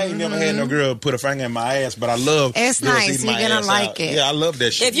wet. I mean, I ain't never had no girl put a finger in my ass, but I love. It's girls nice. eating You're my gonna ass like out. it. Yeah, I love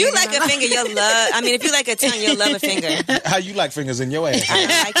that shit. If you like a finger, you'll love. I mean, if you like a tongue, you'll love a finger. How you like fingers in your ass? I don't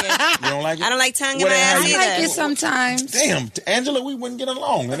like it. You don't like it? I don't like tongue in What my the hell ass you I like either. it sometimes. Damn, Angela, we wouldn't get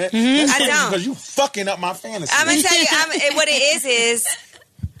along. And I don't. Because you fucking up my fantasy. I'm gonna tell you, what it is.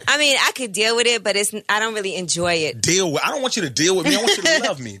 I mean, I could deal with it, but I don't really enjoy it. I don't want you to deal with me. I want you to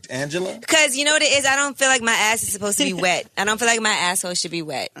love me, Angela. Because you know what it is? I don't feel like my ass is supposed to be wet. I don't feel like my asshole should be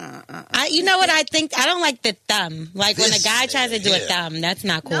wet. You know what I think? I don't like the thumb. Like when a This- guy tries to do a yeah. thumb, that's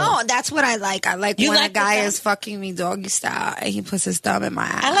not cool. No, that's what I like. I like You when like a the guy thumb? is fucking me doggy style and he puts his thumb in my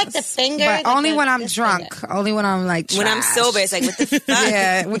ass. I like the finger. But only when I'm this drunk. finger. Only when I'm like When I'm trash. sober, it's like, what the fuck?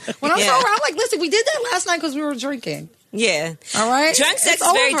 Yeah. When I'm Yeah. sober, I'm like, listen, we did that last night because we were drinking. Yeah. All right? Drunk sex It's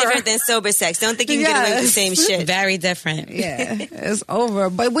is very over. different than sober sex. Don't think you can get away with the same shit. Very different. Yeah, it's over.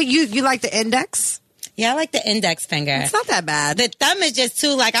 But what, you like the index? Yeah, I like the index finger. It's not that bad. The thumb is just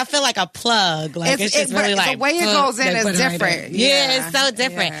too, like, I feel like a plug. Like, it's just really but like. the way it goes in they is put it right different. there. Yeah, it's so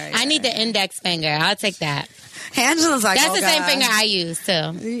different. Yeah, I need the index finger. I'll take that. Angela's like, That's oh, the same God. finger I use,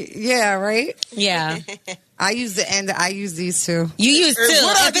 too. Yeah, right. Yeah. I use the end. I use these two. You use two. Hey,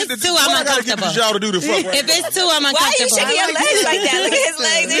 what I If get it's to- two, what I'm I gotta get uncomfortable. this y'all to do the fuck right If it's two, I'm Why are you uncomfortable. shaking your legs like that? Look at his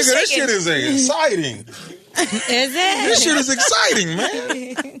legs. They're Nigga, this shaking. shit is exciting. Is it? This shit is exciting,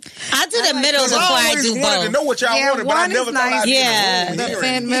 man. I'll do the middle Because before I I always do wanted to both. know what y'all Yeah, wanted, but I one is never thought nice. I'd Yeah. be The in the room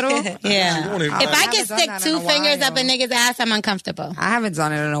thin middle. Yeah. wanted- If I I haven't can done stick that in two a fingers up a while. nigga's ass, I'm uncomfortable. I haven't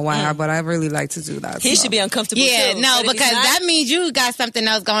done it in a while, but I really like to do that. He stuff. should be uncomfortable Yeah, too. no, But if because he's not- that means you got something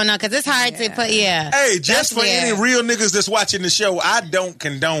else going on. Because it's hard to put. Yeah. Hey, just That's for any weird. real niggas that's watching the show, I don't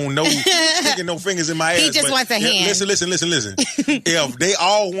condone no sticking no fingers in my ass. He just but wants a hand. Listen. If they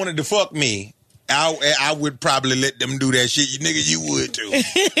all wanted to fuck me, I would probably let them do that shit. Nigga, you would too.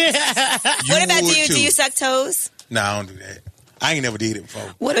 What about would you? too. Do you suck toes? Nah, I don't do that. I ain't never did it before.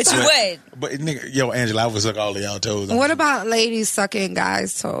 What But you about, would. But nigga, yo, Angela, I would suck all of y'all toes. what about ladies sucking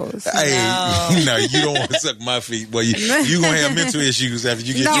guys' toes? Hey, no, you don't want to suck my feet. Boy, you gonna have mental issues after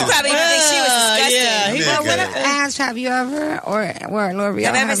you get No. You your- probably think she was disgusting. yeah. Nigga. But what Ash, have you ever, or L'Oreal,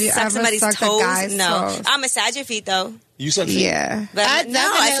 Have I ever you sucked somebody's sucked a toes? guy's No. toes? I'll massage your feet though. You suck feet? Yeah. But I no,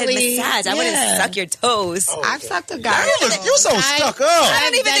 I said definitely- massage. I wouldn't yeah. suck your toes. I've sucked a guy's toes. You so stuck up. I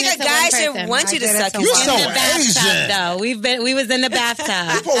don't even done think it a to guy one should person. want you to I did it suck to your You one so In the bathtub, Asian. though. We was in the You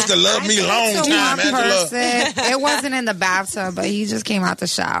bathtub. supposed to love me long To time, one Angela. person. It wasn't in the bathtub, but he just came out the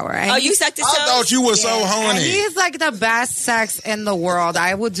shower. And Oh, he- you sucked his I toes? thought you were so And horny. he's like the best sex in the world.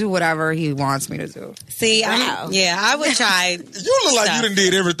 I would do whatever he wants me to do. See, Wow. I would try. You look like you done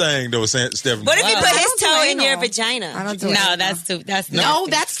did everything though, Stephanie. What if he Wow. put I his don't do toe in anal. your I vagina? don't do No, anal. that's too. That's No,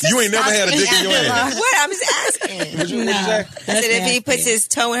 nasty. that's You ain't never had a dick in your ass. What? I'm just asking. What you say? I said if he puts nasty. his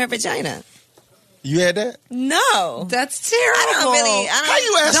toe in her vagina. You had that? No. That's terrible. I don't really. How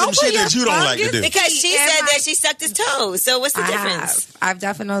you ask some Don't put shit your that you don't like to fungus- do? Because she In said my- that she sucked his toes. So what's the difference? I've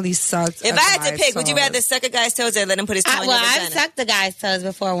definitely sucked. If a I had to guy's pick, would you toes. rather suck a guy's toes or let him put his toe in your I've vagina? sucked the guy's toes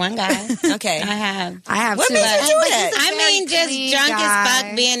before. One guy. Okay. I have. I have What too. made you do But that? he's a I very mean, just clean drunk guy. as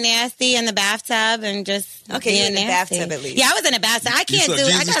fuck, being nasty in the bathtub, and just Okay, you being in the nasty. bathtub at least. Yeah, I was in the bathtub. I can't suck do. I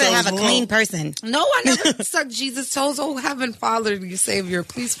Jesus' gotta have a toes clean before? person. No, I never sucked Jesus' toes. Oh, Heaven Father, you Savior,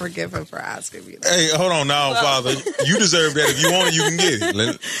 please forgive him for asking me that. Hey, hold on now, Father. You deserve that. If you want it, you can get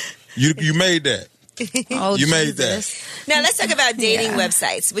it. You made that. Oh, You made Jesus. Now let's talk about dating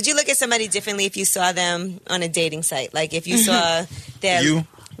websites. Would you look at somebody differently if you saw them on a dating site? Like if you saw that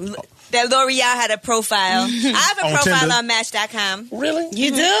L'Oreal had a profile. I have a On profile Tinder? on Match.com. Really?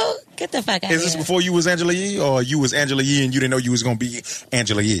 You do? Get the fuck out Is of this here. before you was Angela Yee, or you was Angela Yee and you didn't know you was gonna be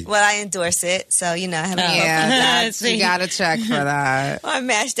Angela Yee? Well, I endorse it, so you know I have a Yeah, profile you got to check for that. on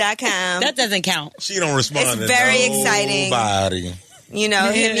Match.com. That doesn't count. She don't respond. It's to very exciting. Nobody. You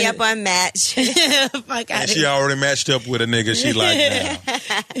know, hit me up on Match. Fuck out And of she here. already matched up with a nigga. She like,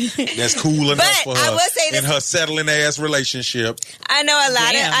 nah, that's cool enough But for her I will say in this- her settling ass relationship. I know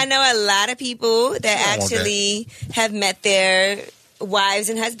Damn. a lot of people that I don't want actually have met their wives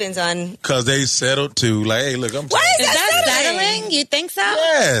and husbands on. Cause they settled too. Like, hey, look, I'm Why tired. is Is that that settling? settling? You think so?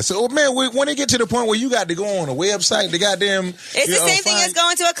 Yeah, so man, when it get to the point where you got to go on a website, the goddamn, It's the same thing as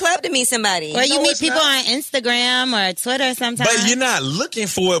going to a club to meet somebody. Or you No, meet it's people not. on Instagram or Twitter sometimes. But you're not looking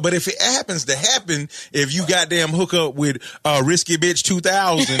for it. But if it happens to happen, if you goddamn hook up with Risky Bitch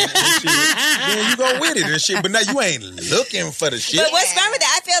 2000 and shit, then you go with it and shit. But now you ain't looking for the shit. But what's wrong with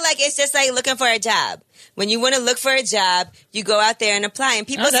that? I feel like it's just like looking for a job. When you want to look for a job, you go out there and apply. And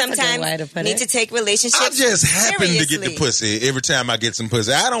people Oh, that's a good way to sometimes put need it. to take relationships I just happen to get the seriously. pussy every time I get some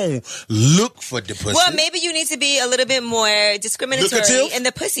pussy. I don't look for the pussy. Well, maybe you need to be a little bit more discriminatory Lucrative? in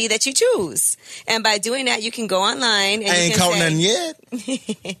the pussy that you choose. And by doing that, you can go online and I you ain't can caught say nothing yet.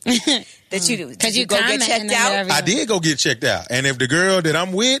 that you do. Because you go get commenting checked and out. everything. I did go get checked out. And if the girl that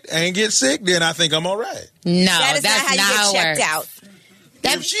I'm with ain't get sick, then I think I'm all right. No, That is not that's how you get checked works. out.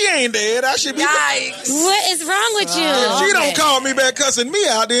 If she ain't dead, I should be Yikes. What is wrong with you? If she don't call me back cussing me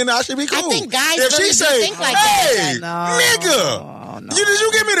out, then I should be cool. I think guys if really she do say, think like hey, that. nigga,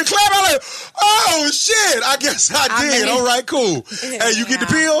 you give me the clap? I'm like, oh, shit, I guess I did. All right, cool. Hey, you get the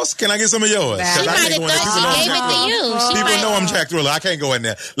pills? Can I get some of yours? 'Cause She I might can't have go in there. thought People she know gave it to you. She People might- know I'm Jack Thriller. I can't go in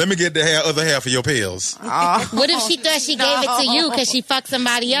there. Let me get the other half of your pills. What if she thought she gave it to you because she fucked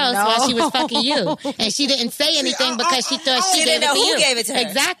somebody else while she was fucking you, and she didn't say anything because she thought she She gave didn't it know to who you? gave it to her.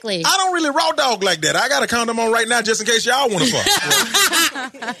 Exactly. I don't really raw dog like that. I got a condom on right now just in case y'all want to fuck.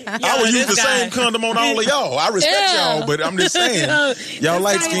 I would use the same condom on all of y'all. I respect Yeah. y'all, but I'm just saying, y'all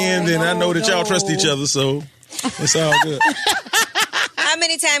light skinned and I know that y'all trust each other, so it's all good. How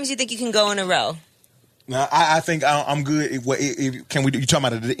many times do you think you can go in a row? Now, I think I'm good. Can we? You talking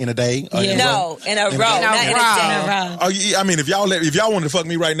about it in a day? Or in a row? No, in a row, not in a row. day. Oh, yeah, I mean, if y'all wanted to fuck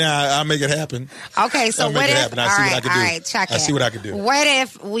me right now, I'll make it happen. Okay, so I'll what make it if? happen. I'll see what I can do. All right, check it. I'll see what I can do. What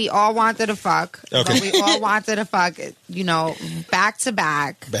if we all wanted to fuck? Okay. But we all wanted to fuck, back to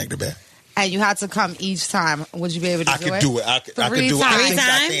back, Back to back. and you had to come each time. Would you be able to I do could it? do it. I could do it. I Three think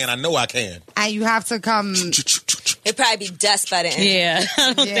I times? can. I know I can. And you have to come. It'd probably be dust by the end.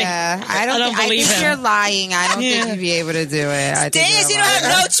 Yeah. Yeah, I don't believe think him. you're lying. I don't think you'd be able to do it. I think Dance, you're you don't have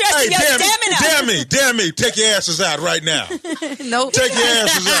lying. no trust in your stamina. damn me. Take your asses out right now. Nope. Take your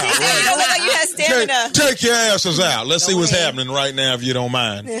asses You don't look out. like you have stamina. Take your asses out. Let's see what's happening right now if you don't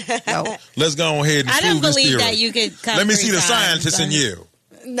mind. No. Let's go ahead and I prove don't this believe theory. that you could come Let me 3 see the times, scientist in so. you.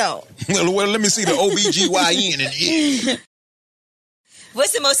 No. Well, let me see the OBGYN in you.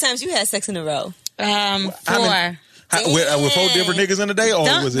 What's the most times you had sex in a row? 4. With 4 different niggas in a day, or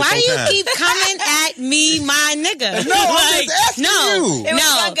was it Why 4 do you times? keep coming at me, my nigga? No, I'm just asking you. It was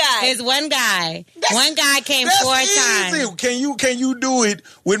no, one guy. It's one guy. One guy came That's 4 easy. times. Can you do it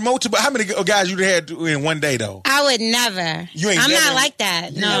with multiple? How many guys you had in one day though? I would never. You ain't I'm never- not like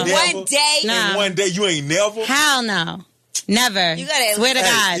that. No. ain't never- One day? No. In one day, you ain't never. Hell no. Never. You gotta- Swear to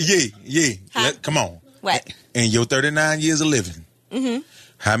God. Yeah. Come on. What? In your 39 years of living,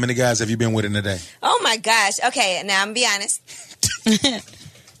 how many guys have you been with in a day? Oh my gosh. Okay, now I'm gonna be honest.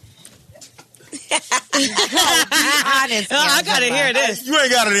 Honest. I gotta hear this. You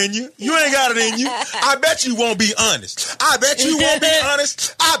ain't got it in you. You ain't got it in you. I bet you won't be honest. I bet you won't be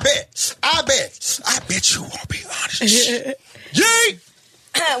honest. I bet you won't be honest. Yay!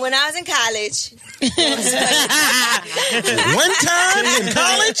 When I was in college, One time in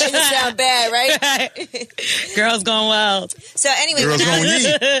college, it sound bad, right? Girls going wild. So anyway, girls gonna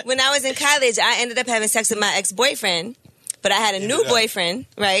eat. when I was in college, I ended up having sex with my ex-boyfriend. But I had a new boyfriend,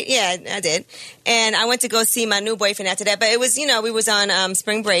 right? Yeah, I did. And I went to go see my new boyfriend after that. But it was, we was on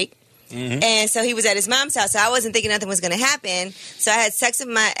spring break. Mm-hmm. And so he was at his mom's house. So I wasn't thinking nothing was going to happen. So I had sex with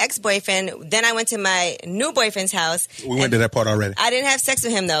my ex-boyfriend. Then I went to my new boyfriend's house. We went to that part already. I didn't have sex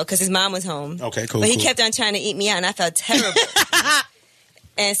with him, though, because his mom was home. Okay, cool. But he cool. kept on trying to eat me out, and I felt terrible.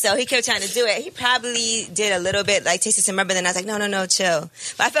 And so he kept trying to do it. He probably did a little bit, like tasted some rubber. Then I was like, no, chill.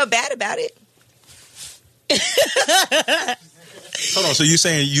 But I felt bad about it. Hold on. So you're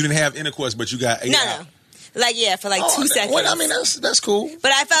saying you didn't have intercourse, but you got ate out? No. Like, yeah, for like 2 seconds. Well, I mean, that's cool.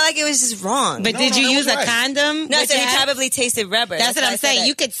 But I felt like it was just wrong. But did you use a condom? No, so he probably tasted rubber. That's what I'm saying.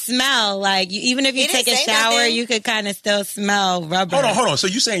 You could smell, like, even if you take a shower, you could kind of still smell rubber. Hold on. So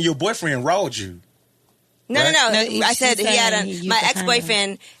you saying your boyfriend rawed you? No, right? no. I said my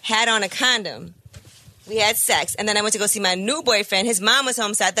ex-boyfriend had on a condom. We had sex, and then I went to go see my new boyfriend. His mom was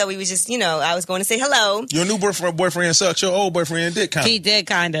home, so I thought we was just, I was going to say hello. Your new boyfriend sucked your old boyfriend dick condom. He did,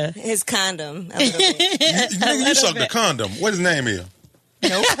 kind of. His condom. A little bit. You sucked the condom. What his name is?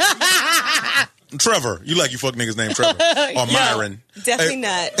 Nope. Trevor. You like you fuck niggas named Trevor. Or Myron. Definitely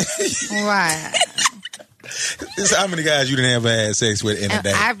not. Right. This how many guys you didn't ever had sex with in a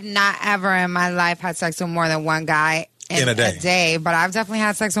day? I've not ever in my life had sex with more than one guy in a day. But I've definitely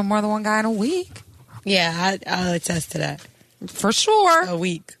had sex with more than one guy in a week. Yeah, I'll attest to that. For sure. A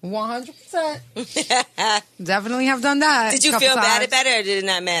week. 100%. Definitely have done that. Did you feel bad about it, or did it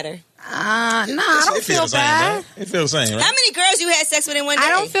not matter? No, I don't feel bad. It feels the same, right? How many girls you had sex with in one day? I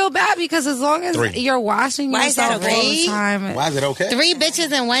don't feel bad because as long as 3. you're washing yourself all the time. Why is it okay? 3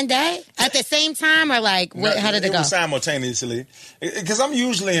 bitches in one day? At the same time, or like, how did it go? Was simultaneously. Because I'm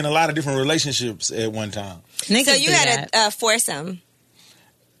usually in a lot of different relationships at one time. Niggas so you had a foursome?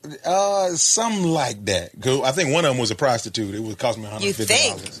 Something like that. I think one of them was a prostitute. It would cost me $150. You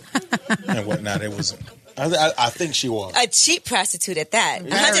think? And whatnot. It was... I think she was. A cheap prostitute at that.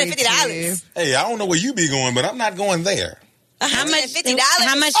 $150. Hey, I don't know where you be going, but I'm not going there. $150? How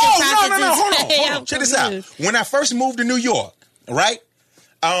much No. Hold on. Check this out. When I first moved to New York, right?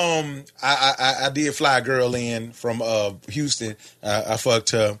 I did fly a girl in from Houston. I fucked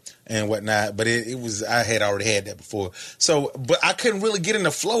her and whatnot, but it was I had already had that before. So, but I couldn't really get in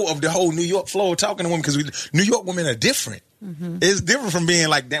the flow of the whole New York flow of talking to women because New York women are different. Mm-hmm. It's different from being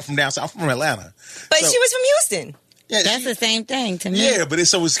like that from down south. I'm from Atlanta, but she was from Houston. Yeah, that's the same thing to me. Yeah, but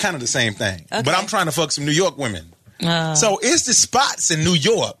it's kind of the same thing. Okay. But I'm trying to fuck some New York women. So it's the spots in New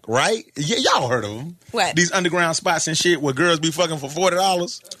York, right? Y'all heard of them? What? These underground spots and shit where girls be fucking for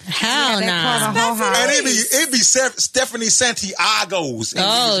 $40. Hell no. And it be Stephanie Santiago's.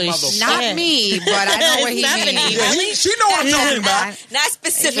 Oh, not me, but I know what he means. Yeah, she know what I'm talking about. Not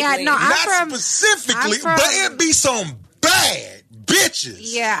specifically. Yeah, no, specifically, but it be some bad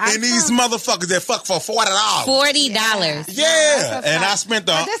bitches and these motherfuckers that fuck for $40. $40. Yeah. And I spent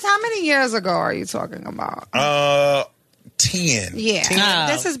how many years ago are you talking about? 10. Yeah. 10,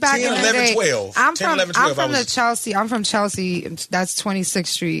 this is back 10, in the 11, day. 12. I'm 10, from 11, 12. I'm from Chelsea. I'm from Chelsea. That's 26th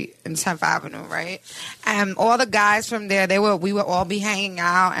Street and 10th Avenue, right? And all the guys from there, we would all be hanging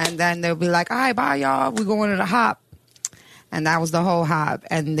out, and then they'll be like, all right, bye, y'all. We're going to the Hop. And that was the whole Hop.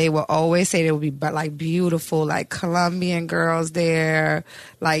 And they would always say there would be like beautiful, like Colombian girls there.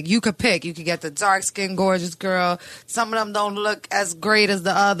 Like you could pick. You could get the dark-skinned, gorgeous girl. Some of them don't look as great as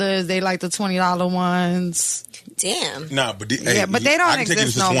the others. They like the $20 ones. Damn. Nah, but but they don't I can exist take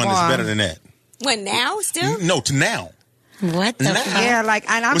you to no one more. that's better than that. What, now still? No, to now. What the fuck? Yeah, like,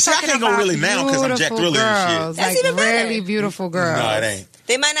 and I'm see, I talking can't go about really now because I'm Jack beautiful Thriller and girls, shit. That's like even better. really beautiful girls. No, it ain't.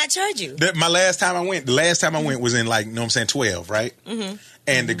 They might not charge you. The last time I went was in like, you know what I'm saying, 12, right? Mm-hmm.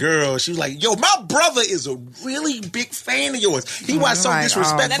 And the girl, she was like, yo, my brother is a really big fan of yours. He was so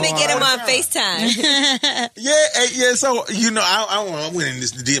disrespectful. Let me get him on FaceTime. Yeah, so, I went and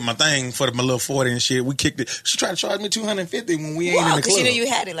just did my thing for my little 40 and shit. We kicked it. She tried to charge me $250 when we ain't in the club. Because you knew you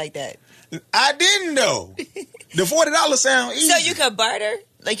had it like that. I didn't though. The $40 sound easy. So you could barter?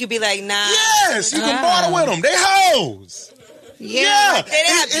 Like you'd be like, nah. Yes, you can barter with them. They hoes. Yeah. They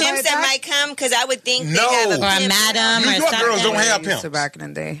didn't have pimps that might come? Because I would think they have a Or a pimp. madam New or York something. girls don't have pimps. Back in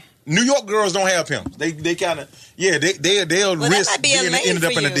the day. New York girls don't have pimps. They kind of, they'll risk being ended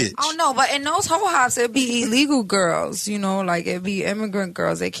up in a ditch. Oh, no, but in those whole hops, it'd be illegal girls, like it'd be immigrant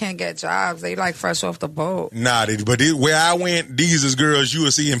girls. They can't get jobs. They like fresh off the boat. Nah, where I went, these is girls you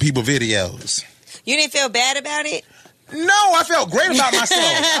will see in people videos. You didn't feel bad about it? No, I felt great about myself.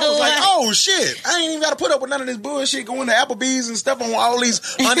 I was like, oh shit, I ain't even got to put up with none of this bullshit going to Applebee's and stuff on all these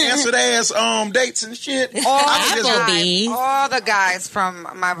unanswered ass dates and shit. All the guys from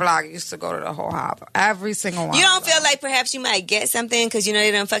my vlog used to go to the whole hop. Every single one. You don't feel like perhaps you might get something because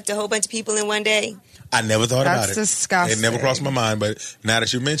they done fucked a whole bunch of people in one day? I never thought about it. That's disgusting. It never crossed my mind, but now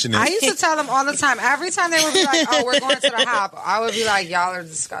that you mention it. I used to tell them all the time. Every time they would be like, oh, we're going to the hop, I would be like, y'all are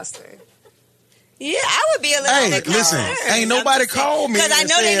disgusting. Yeah, I would be a little bit listen, ain't nobody called me because I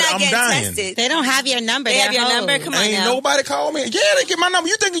know they're not getting dying. tested. They don't have your number. They have your number? Come on ain't now. Nobody called me. Yeah, they get my number.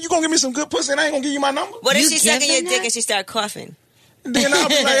 You thinking you going to give me some good pussy and I ain't going to give you my number? What if she's sucking your dick and she start coughing? Then I'll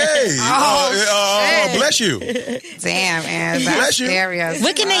be like, hey, bless you. Damn, man. That's scary.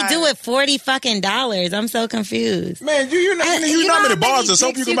 What can they do with $40? I'm so confused. Man, you know how many bars of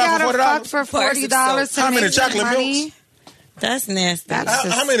soap you can buy for $40? For $40. How many chocolate milks? That's nasty.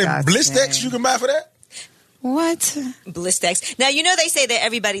 How many Blistex you can buy for that? What? Blistex. Now, you know they say that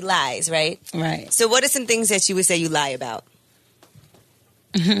everybody lies, right? Right. So what are some things that you would say you lie about?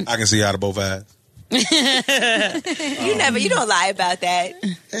 I can see out of both eyes. You don't lie about that.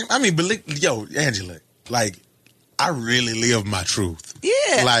 I mean, yo, Angela, like, I really live my truth.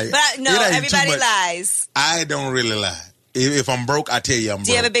 Yeah. Like, but no, everybody lies. I don't really lie. If I'm broke, I tell you I'm broke.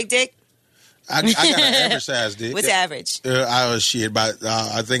 Do you have a big dick? I got an average size dick. What's average? I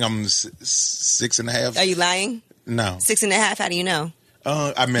think I'm 6.5. Are you lying? No. 6.5? How do you know?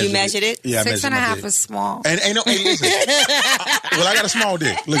 I measured You measured it? Yeah, I measured 6.5 is small. And ain't no. Hey, listen. Well, I got a small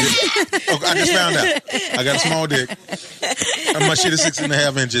dick. Look at it. Okay, I just found out. I got a small dick. And my shit is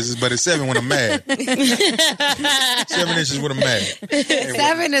 6.5 inches, but it's 7 when I'm mad. 7 inches when I'm mad.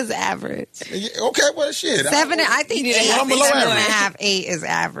 7 is average. Okay, well, shit. 7, I think 8. I'm below 7.5, 8 is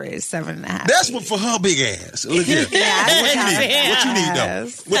average. 7.5. That's what for her big ass. Look here. Yeah, What you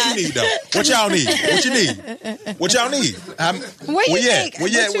need though? What y'all need? What y'all need? What you think? Where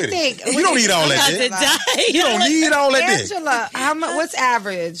you at What you with think? it? You don't need all that dick. You don't need all that dick. Angela, what's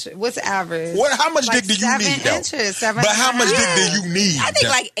average? What's average? How much dick do you need though? 7 inches. 7 But how much dick do you need? I think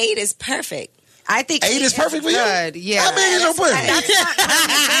like 8 is perfect. I think 8 is perfect for you? Good, yeah. How big is your pussy?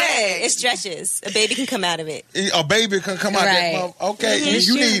 It stretches. A baby can come out of it. A baby can come out Right. that. Okay,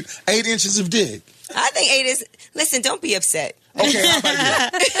 you need 8 inches of dick. I think 8 is... Listen, don't be upset. Okay, how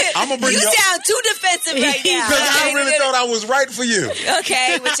about you? I'm gonna bring You you up. sound too defensive right now. Because I really thought I was right for you.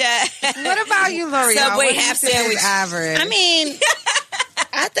 Okay, which What about you, L'Oreal? Subway What do you half think is sandwich. average. I mean,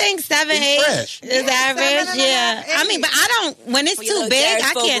 I think 7, 8 fresh. is average. 7.5, Yeah. I mean, but I don't. When it's For your too little big, Jared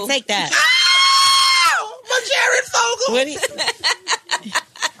I Fogle. can't take that. My Jared Fogle. What do you,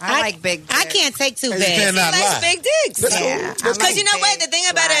 I like big dicks. I can't take too You big. cannot likes lie. big dicks. That's Yeah, cool. I That's like Because you know what? big The thing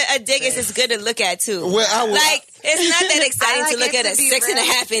about a dick is it's good to look at, too. Well, I would- like, it's not that exciting I like to look it at a to be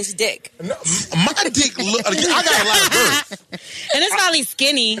 6.5-inch dick. No, my dick. I got a lot of girth. And it's probably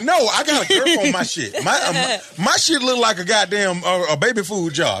skinny. No, I got a girth on my shit. My shit look like a goddamn a baby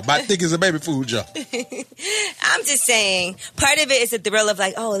food jar. About thick as a baby food jar. I'm just saying, part of it is the thrill of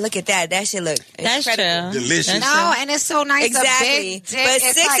like, oh, look at that. That shit look That's incredible. true. Delicious. No, and it's so nice. Exactly. A big dick. But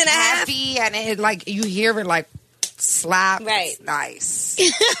It's 6.5 like heavy, and it like you hear it like slap. Right. It's nice.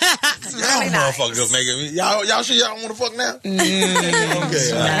 Y'all really nice. motherfuckers making me. Y'all sure y'all don't want to fuck now? Okay.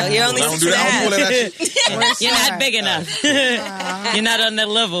 No, you're only I don't do that. I don't pull that shit. You're not big enough. You're not on the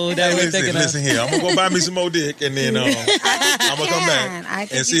level that we're thinking Listen here. I'm gonna go buy me some more dick, and then I'm gonna come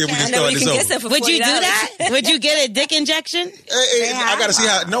back and see if we can I know start you this can get over. some for of. Would you do $40. that? Would you get a dick injection? I gotta see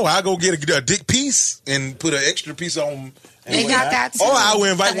how. No, I go get a dick piece and put an extra piece on. They got that too. Or I will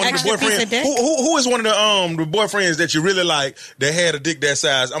invite one of the Extra piece boyfriends. of dick? Who is one of the boyfriends that you really like that had a dick that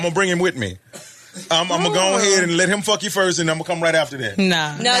size? I'm gonna bring him with me. I'm gonna go ahead and let him fuck you first, and I'm gonna come right after that.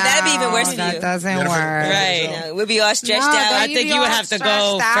 No. No, that'd be even worse for That you. doesn't That'll- work. Right. No, we'll be all stretched out. I think you would have to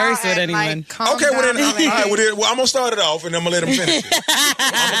go first with anyone. Okay, well then, all right, well, I'm gonna start it off, and I'm gonna let him finish it.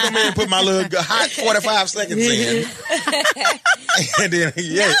 I'm gonna come in and put my little hot 45 seconds in, and then hey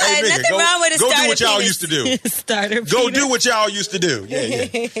nigga, nothing wrong with a go do starter what y'all penis. used to do. Starter. Go do what y'all used to do. Yeah.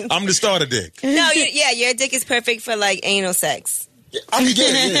 I'm the starter dick. No, your dick is perfect for like anal sex. I'm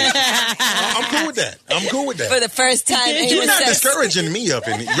cool with that. I'm cool with For that. the first time anal You're not sex. discouraging me up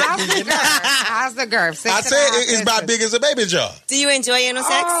in it. How's the girth? How's the girth? I said it's about big as a baby jar. Do you enjoy anal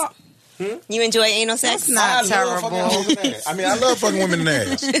sex? You enjoy anal sex? Not I love fucking terrible. hoes in the ass. I mean, I love fucking women in the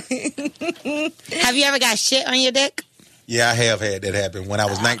ass. Have you ever got shit on your dick? Yeah, I have had that happen. When I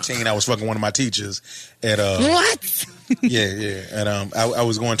was 19, I was fucking one of my teachers at What? yeah, and I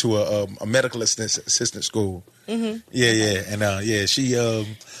was going to a medical assistant school. Mm-hmm. Yeah, and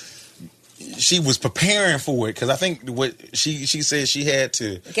she was preparing for it because I think what she said she had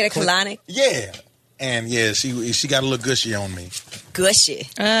to Get a colonic? Yeah, and yeah, she got a little gushy on me. Gushy.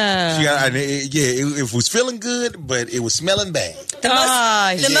 She got, it was feeling good, but it was smelling bad.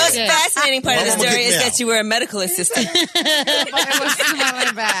 The most shit. fascinating part of the Mama story get is me that out. you were a medical assistant. But it was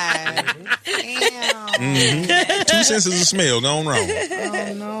smelling bad. Damn. 2 senses of smell gone wrong.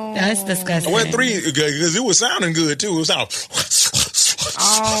 Oh, no. That's disgusting. Well, 3 because it was sounding good too. It was sounding.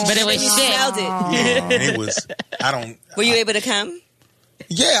 Oh, But it was You shit. smelled it. Yeah, and it was. I don't. Were you able to come?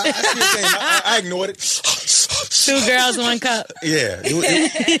 Yeah, I still saying I ignored it. 2 girls, 1 cup. Yeah,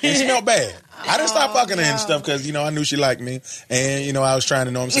 it smelled bad. I didn't stop fucking her and stuff because, I knew she liked me. And, I was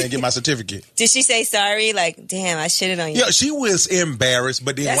trying to, get my certificate. Did she say sorry? Like, damn, I shitted on you. Yeah, she was embarrassed,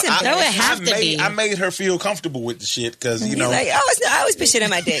 but then I made her feel comfortable with the shit because, He's like, I always put shit on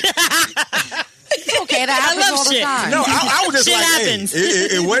my dick. Okay, that happens all the time. No, I was just Shit like, happens.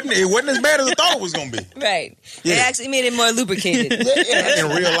 hey, it wasn't as bad as I thought it was going to be. Right. Yeah. It actually made it more lubricated. In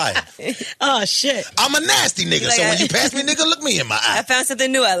real life. Oh, shit. I'm a nasty nigga, Like so when you pass me, nigga, look me in my I eye. found something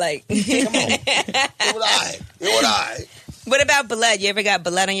new I like. Come on. It was I. What about blood? You ever got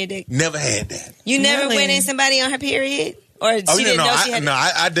blood on your dick? Never had that. You never Really? went in somebody on her period? Or she didn't know she had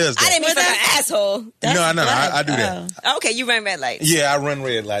I does that. I didn't mean for an asshole. No, I do that. Okay, you run red lights. Yeah, I run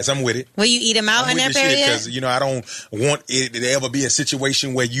red lights. I'm with it. Will you eat them out in their period? Because, I don't want it to ever be a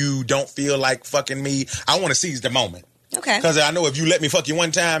situation where you don't feel like fucking me. I want to seize the moment. Okay. Because I know if you let me fuck you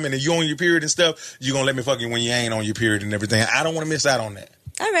one time and if you on your period and stuff, you're going to let me fuck you when you ain't on your period and everything. I don't want to miss out on that.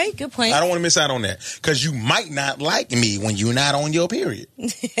 All right, good point. I don't want to miss out on that. Because you might not like me when you're not on your period.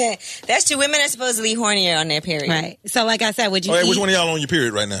 That's true. Women are supposedly hornier on their period. Right. So, like I said, would you eat? Which one of y'all on your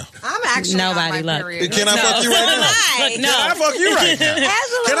period right now? I'm actually Nobody on my look. period. Can I fuck you right now? Look, no. Can I fuck you right now? Can I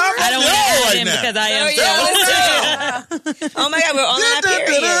fuck I don't you want to right him now? because I am Oh my God, we're all on our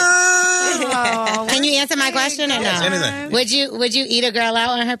period. Oh, Can you answer my question or no? Yes, anything. Would you eat a girl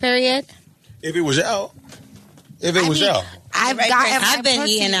out on her period? If it was y'all. If it was y'all. I've Right, gotten I've my been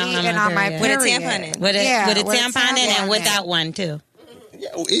pussy eating out on eaten my on my period. With a period. tampon in. With a tampon in and in. without one too. Yeah.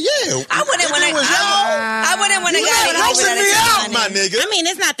 I wouldn't If want it was y'all. I wouldn't want to You go ain't out grossing me out, my nigga. I mean,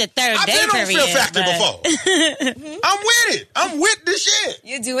 it's not the third I've day been on period. Fear Factor but before. I'm with it. I'm with the shit.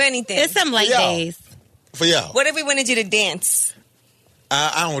 You do anything. It's some late y'all. days. For y'all. What if we wanted you to dance?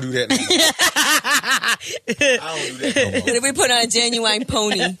 I don't do that no more. I don't do that no more. What if we put on a genuine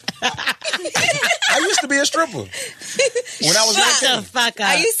pony? I used to be a stripper. When I was Shut 19. the fuck up.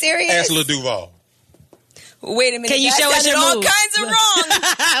 Are you serious? Ask Lil Duval. Wait a minute. Can you that show us sounded your all moves? kinds of wrong.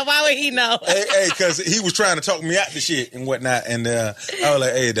 Why would he know? Hey, because he was trying to talk me out the shit and whatnot. And I was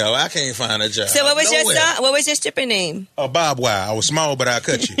like, hey, dog, I can't find a job. So what was your Nowhere. song? What was your stripper name? Bob Wire. I was small, but I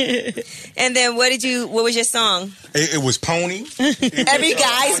cut you. And then what was your song? It was Pony. Every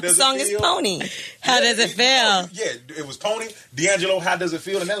How guy's Does It song is Feel? Pony. How does it feel? Yeah, it was Pony. D'Angelo, How Does It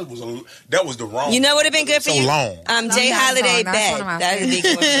Feel? And that was the wrong. You know what would have been good for so you? long. Jay that Holiday song. That's one of Bad. my That would be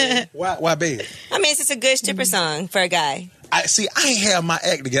good one for you. Why bad? I mean, it's just a good stripper song for a guy. I ain't have my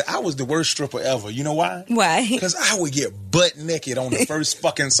act together. I was the worst stripper ever. You know why? Why? Because I would get butt naked on the first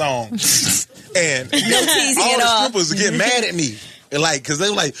fucking song. And No teasing all at the all. strippers would get mad at me. Like, because they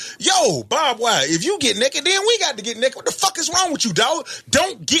were like, yo, Bob, why? If you get naked, then we got to get naked. What the fuck is wrong with you, dog?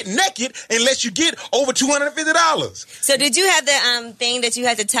 Don't get naked unless you get over $250. So did you have the thing that you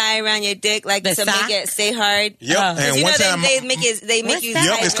had to tie around your dick, like The to sock? make it stay hard? Yep. Oh. And You one know time, they make What's you. that?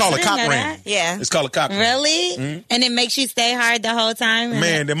 yep, it's called a I cock didn't know ring. that. Yeah. It's called a cock ring. Really? And it makes you stay hard the whole time?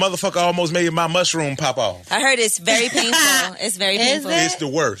 Man, the motherfucker almost made my mushroom pop off. I heard it's very painful. It's very Is painful. it? It's the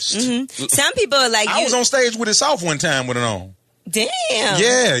worst. Some people are like I you. was on stage with it soft one time with it on. Damn.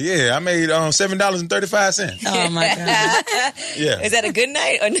 Yeah. I made $7.35. Oh, my God. Yeah. Is that a good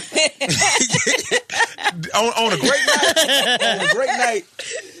night or not? on a great night.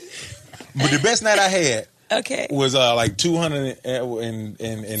 But the best night I had Okay. was like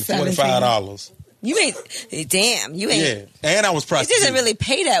 $245. You ain't. Damn. You ain't. Yeah, and I was It prostitute. doesn't really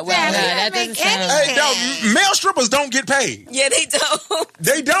pay that well. Yeah, that that doesn't make sound- anything. Hey, dog, male strippers don't get paid. Yeah, they don't.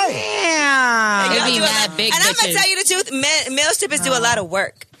 They don't. Damn. It'd be Y'all do a mad lot- big And I'm gonna bitches. tell you the truth, male strippers do a lot of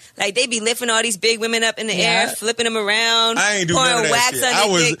work. Like they be lifting all these big women up in the air, Yeah. flipping them around, I ain't do pouring none of that wax shit. on I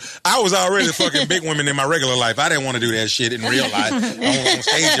their was dick. I was already fucking big women in my regular life. I didn't want to do that shit in real life. I was on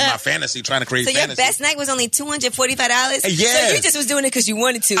stage in my fantasy trying to create So your fantasy. best night was only $245. Yes. So you just was doing it because you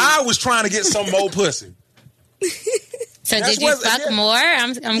wanted to. I was trying to get some more pussy. So That's did you what- fuck yeah. more?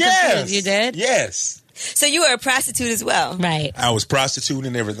 I'm Yes. confused. You did? Yes. So you were a prostitute as well. Right. I was prostituting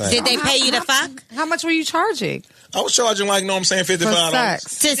and everything. Did they pay you to fuck? How much were you charging? I was charging like, $55. For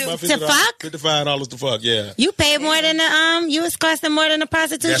sex. To fuck? $55 to fuck, yeah. You paid more than you was costing more than a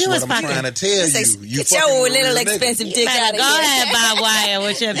prostitute That's you what was I'm fucking. trying to tell It's you. like, You get fucking your with a little real nigga. expensive dick Better out of go here. ahead, Bob Wire,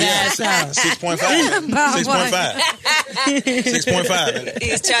 with your bad self. 6.5. 6.5. 6.5.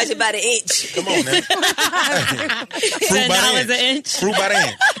 He's charging by the inch. Come on, man. Fruit by $10 the an inch. inch. Fruit by the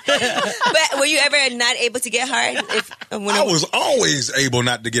inch. But were you ever not able to get hard? I was always able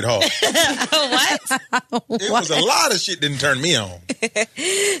not to get hard. What? It was a lot of shit didn't turn me on.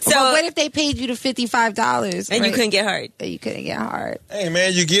 So what if they paid you the $55 and you couldn't get hard? You couldn't get hard. Hey,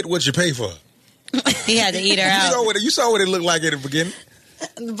 man, you get what you pay for. He had to eat her out. You saw what it looked like at the beginning.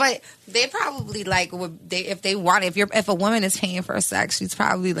 But they probably like if they want if a woman is paying for sex, she's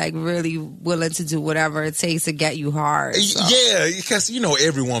probably like really willing to do whatever it takes to get you hard. So. Yeah, because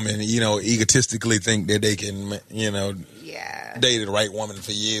every woman egotistically think that they can date the right woman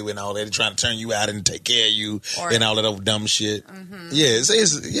for you and all that. They're trying to turn you out and take care of you and all that old dumb shit. Mm-hmm. Yeah,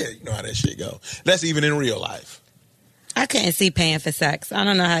 you know how that shit go. That's even in real life. I couldn't see paying for sex. I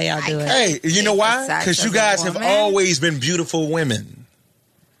don't know how y'all do it. Hey, you know why? Because you guys have always been beautiful women.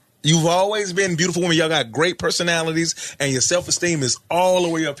 You've always been beautiful women. Y'all got great personalities, and your self-esteem is all the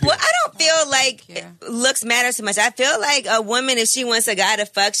way up here. Well, I don't feel like looks matter so much. I feel like a woman, if she wants a guy to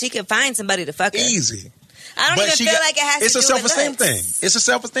fuck, she can find somebody to fuck her. Easy. I don't even feel like it has to do with It's a self-esteem thing. It's a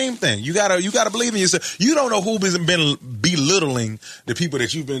self-esteem thing. You gotta believe in yourself. You don't know who has been belittling the people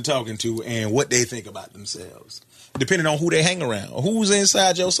that you've been talking to and what they think about themselves, depending on who they hang around, who's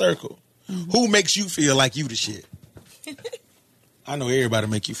inside your circle, who makes you feel like you the shit. I know everybody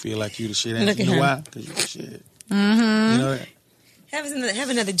make you feel like you the shit. And you know why? Because you the shit. Mm-hmm. You know that? Have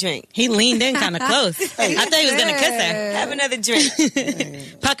another drink. He leaned in kind of close. I thought he was going to kiss her. Have another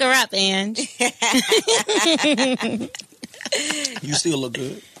drink. Pucker up, Ange. You still look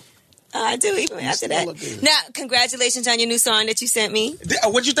good. I do, even after that. Now, congratulations on your new song that you sent me.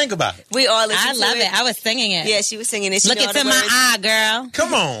 What'd you think about it? We all listened to it. I love it. I was singing it. Yeah, she was singing it. She Look into my eye, girl.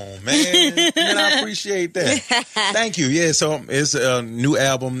 Come on, man. Man, I appreciate that. Thank you. Yeah, so it's a new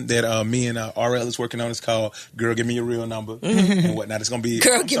album that me and RL is working on. It's called Girl, Give Me Your Real Number and whatnot. It's going to be...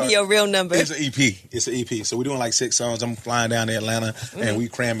 Girl, Give Me Your Real Number. It's an EP. It's an EP. So we're doing like 6 songs. I'm flying down to Atlanta and we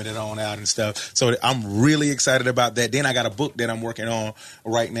cramming it on out and stuff. So I'm really excited about that. Then I got a book that I'm working on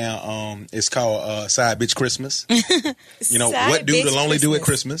right now. It's called Side Bitch Christmas. What do the lonely do at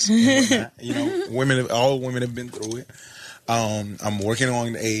Christmas? All women have been through it. I'm working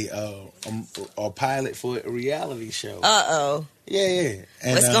on a pilot for a reality show. Uh-oh. Yeah.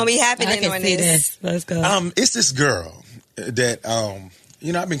 And, what's going to be happening on this? Let's go. It's this girl that,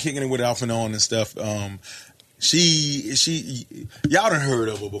 I've been kicking it with off and on and stuff. She y'all done heard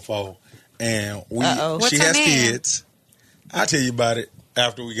of her before. And she has kids. I'll tell you about it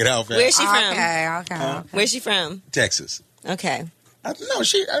after we get out. Where's she from? Okay. Where's she from? Texas. Okay. Where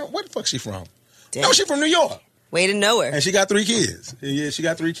the fuck she from? Damn. No, she from New York. Way to know her. And she got 3 kids. Yeah, she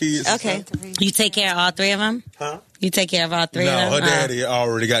got 3 kids. Okay. You take care of all 3 of them? Huh? You take care of all 3 of them? No, her daddy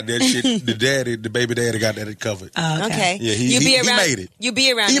already got that shit. The baby daddy got that covered. Oh, okay. Yeah, he made it. You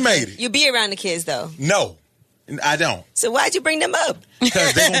be around. He made it. You be around the kids though. No, I don't. So why'd you bring them up?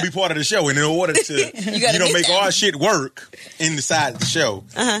 Because they're gonna be part of the show, and in order to make our shit work inside the show,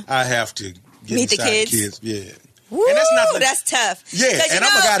 I have to meet the kids. Yeah. Woo, and that's tough. Yeah, and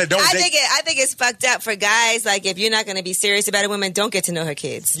I'm a guy that don't. I think it's fucked up for guys. Like, if you're not going to be serious about a woman, don't get to know her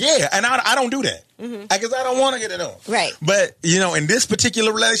kids. Yeah, and I don't do that because I don't want to get to know. Right. But in this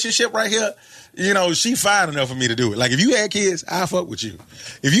particular relationship right here, she fine enough for me to do it. Like, if you had kids, I'll fuck with you.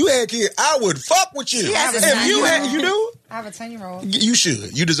 If you had kids, I would fuck with you. If you do. I have a 10-year-old. You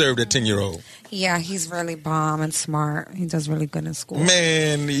should. You deserve that 10-year-old. Yeah, he's really bomb and smart. He does really good in school.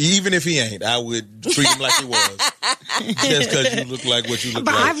 Man, even if he ain't, I would treat him like he was. Just because you look like what you look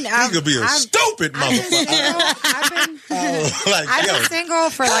like. He could be a stupid motherfucker. I've been single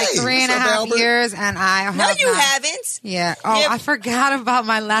for like 3.5 years, and I have No, you haven't. Yeah. Oh, I forgot about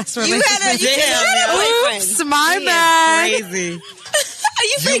my last relationship. You had a boyfriend. Oops, my bad. Crazy.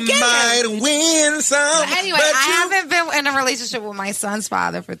 You might win some. But anyway, I haven't been in a relationship with my son's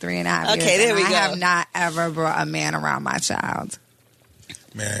father for 3.5 years. Okay, there we go. I have not ever brought a man around my child.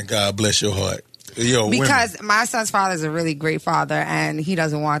 Man, God bless your heart. Because my son's father is a really great father, and he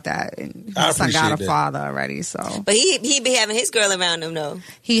doesn't want that. And my son got a father already, so. But he be having his girl around him, though.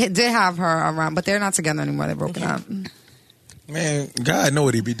 He did have her around, but they're not together anymore. They're broken up. Man, God know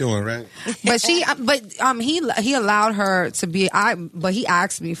what he be doing, right? But he allowed her to be. But he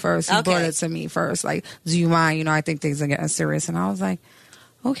asked me first. He brought it to me first. Like, do you mind? I think things are getting serious, and I was like,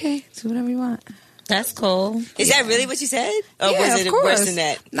 okay, do whatever you want. That's cool. Is that really what you said? Or yeah, was it worse than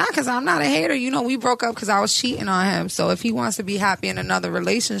that? Not because I'm not a hater. We broke up because I was cheating on him. So if he wants to be happy in another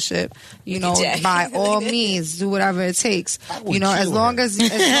relationship, by all means, do whatever it takes. As long as she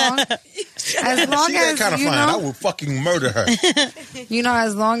kind of fine. I would fucking murder her.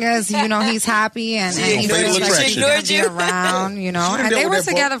 As long as he's happy and he feels like he's gonna be around. And they were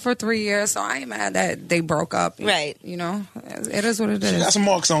together for 3 years, so I ain't mad that they broke up. Right. It is what it is. She got some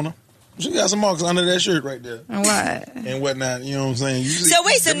marks on her. She got some marks under that shirt right there. And what? And whatnot. You know what I'm saying? So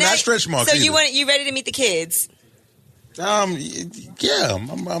wait, so now not stretch marks. So you ready to meet the kids? Yeah,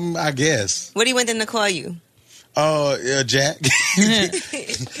 I guess. What do you want them to call you? Jack. Really?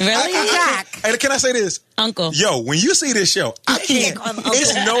 Jack. Hey, can I say this? Uncle. Yo, when you see this show, I can't.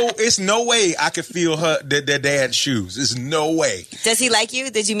 It's no way I could feel their dad's shoes. There's no way. Does he like you?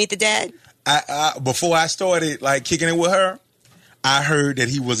 Did you meet the dad? Before I started like kicking it with her, I heard that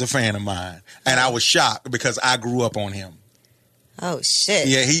he was a fan of mine, and I was shocked because I grew up on him. Oh shit!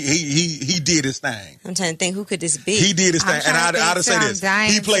 Yeah, he did his thing. I'm trying to think, who could this be? He did his thing, and I'd say this: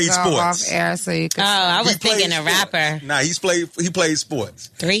 he played sports. Off air so you could I was thinking a rapper. Nah, he played sports.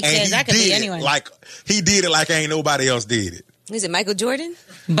 3 kids, that could be anyone. Like he did it like ain't nobody else did it. Is it Michael Jordan?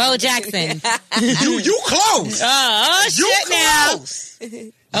 Bo Jackson. You close. Oh You shit! Now close.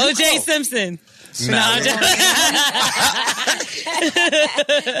 O.J. Simpson.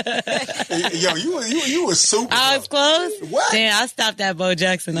 Yo, you was super. I was close. What? Damn, I stopped at Bo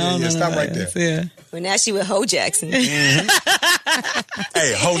Jackson. I don't know. Stop right there. Yeah. Well, now she with Ho Jackson. Hey,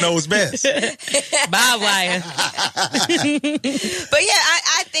 Ho knows best. Bob Wire. But yeah,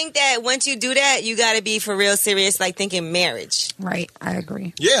 I think that once you do that, you got to be for real serious, like thinking marriage. Right, I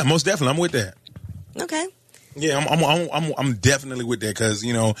agree. Yeah, most definitely. I'm with that. Okay. Yeah, I'm definitely with that because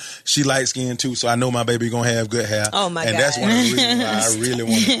she light skinned too, so I know my baby gonna have good hair. Oh my God! And that's one of the reasons why I really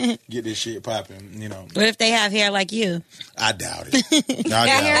want to get this shit popping. What if they have hair like you? I doubt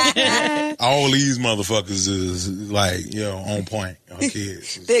it. All these motherfuckers is like on point.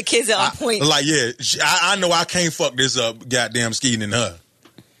 Kids. Their kids are on point. Like I know I can't fuck this up. Goddamn skeeting in her.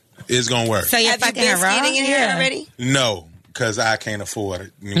 It's gonna work. So you're have you fucking been her raw? skeeting in here already? No. Because I can't afford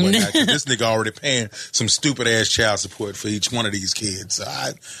it. This nigga already paying some stupid ass child support for each one of these kids. So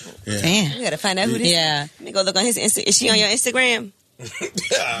Damn. We gotta find out who this is. Yeah. Let me go look on his Insta. Is she on your Instagram?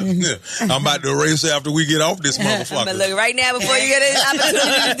 I'm about to erase her after we get off this motherfucker. I'm gonna look right now before you get an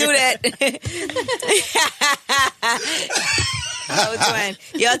opportunity to do that. Oh, Twin.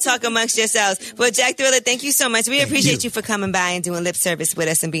 Y'all talk amongst yourselves. Well, Jack Thriller, thank you so much. We appreciate you for coming by and doing lip service with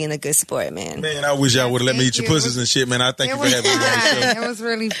us and being a good sport, man. Man, I wish y'all would have let me eat your pussies and shit, man. I thank you for having me on the show. It was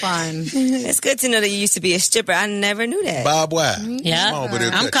really fun. It's good to know that you used to be a stripper. I never knew that. Bob Wire. Yeah.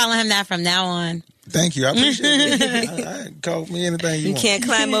 I'm calling him that from now on. Thank you. I appreciate it. I call me anything you want. Can't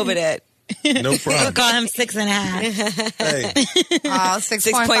climb over that. No problem. We'll call him 6.5. Hey.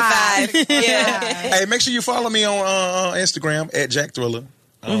 6.5. Yeah. Hey, make sure you follow me on Instagram at Jack Thriller.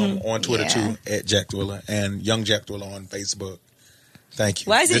 On Twitter too at Jack Thriller and Young Jack Thriller on Facebook. Thank you.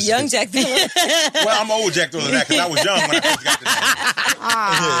 Why is it Young Jack Thriller? Well, I'm old Jack Thriller now because I was young when I first got the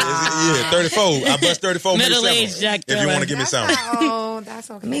name. 34. I bust 34. Middle-aged Jack Thriller. If you want to give me something. Oh,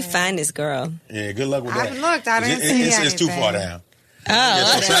 that's okay. Let me find this girl. Yeah, good luck with that. I looked. I didn't see anything. It's too far down.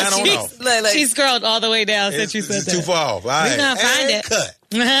 Oh, so sign on off. Look. She scrolled all the way down since you said It's that. too far off. All right. We're going to find it. Cut.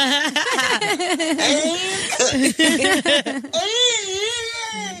 And cut.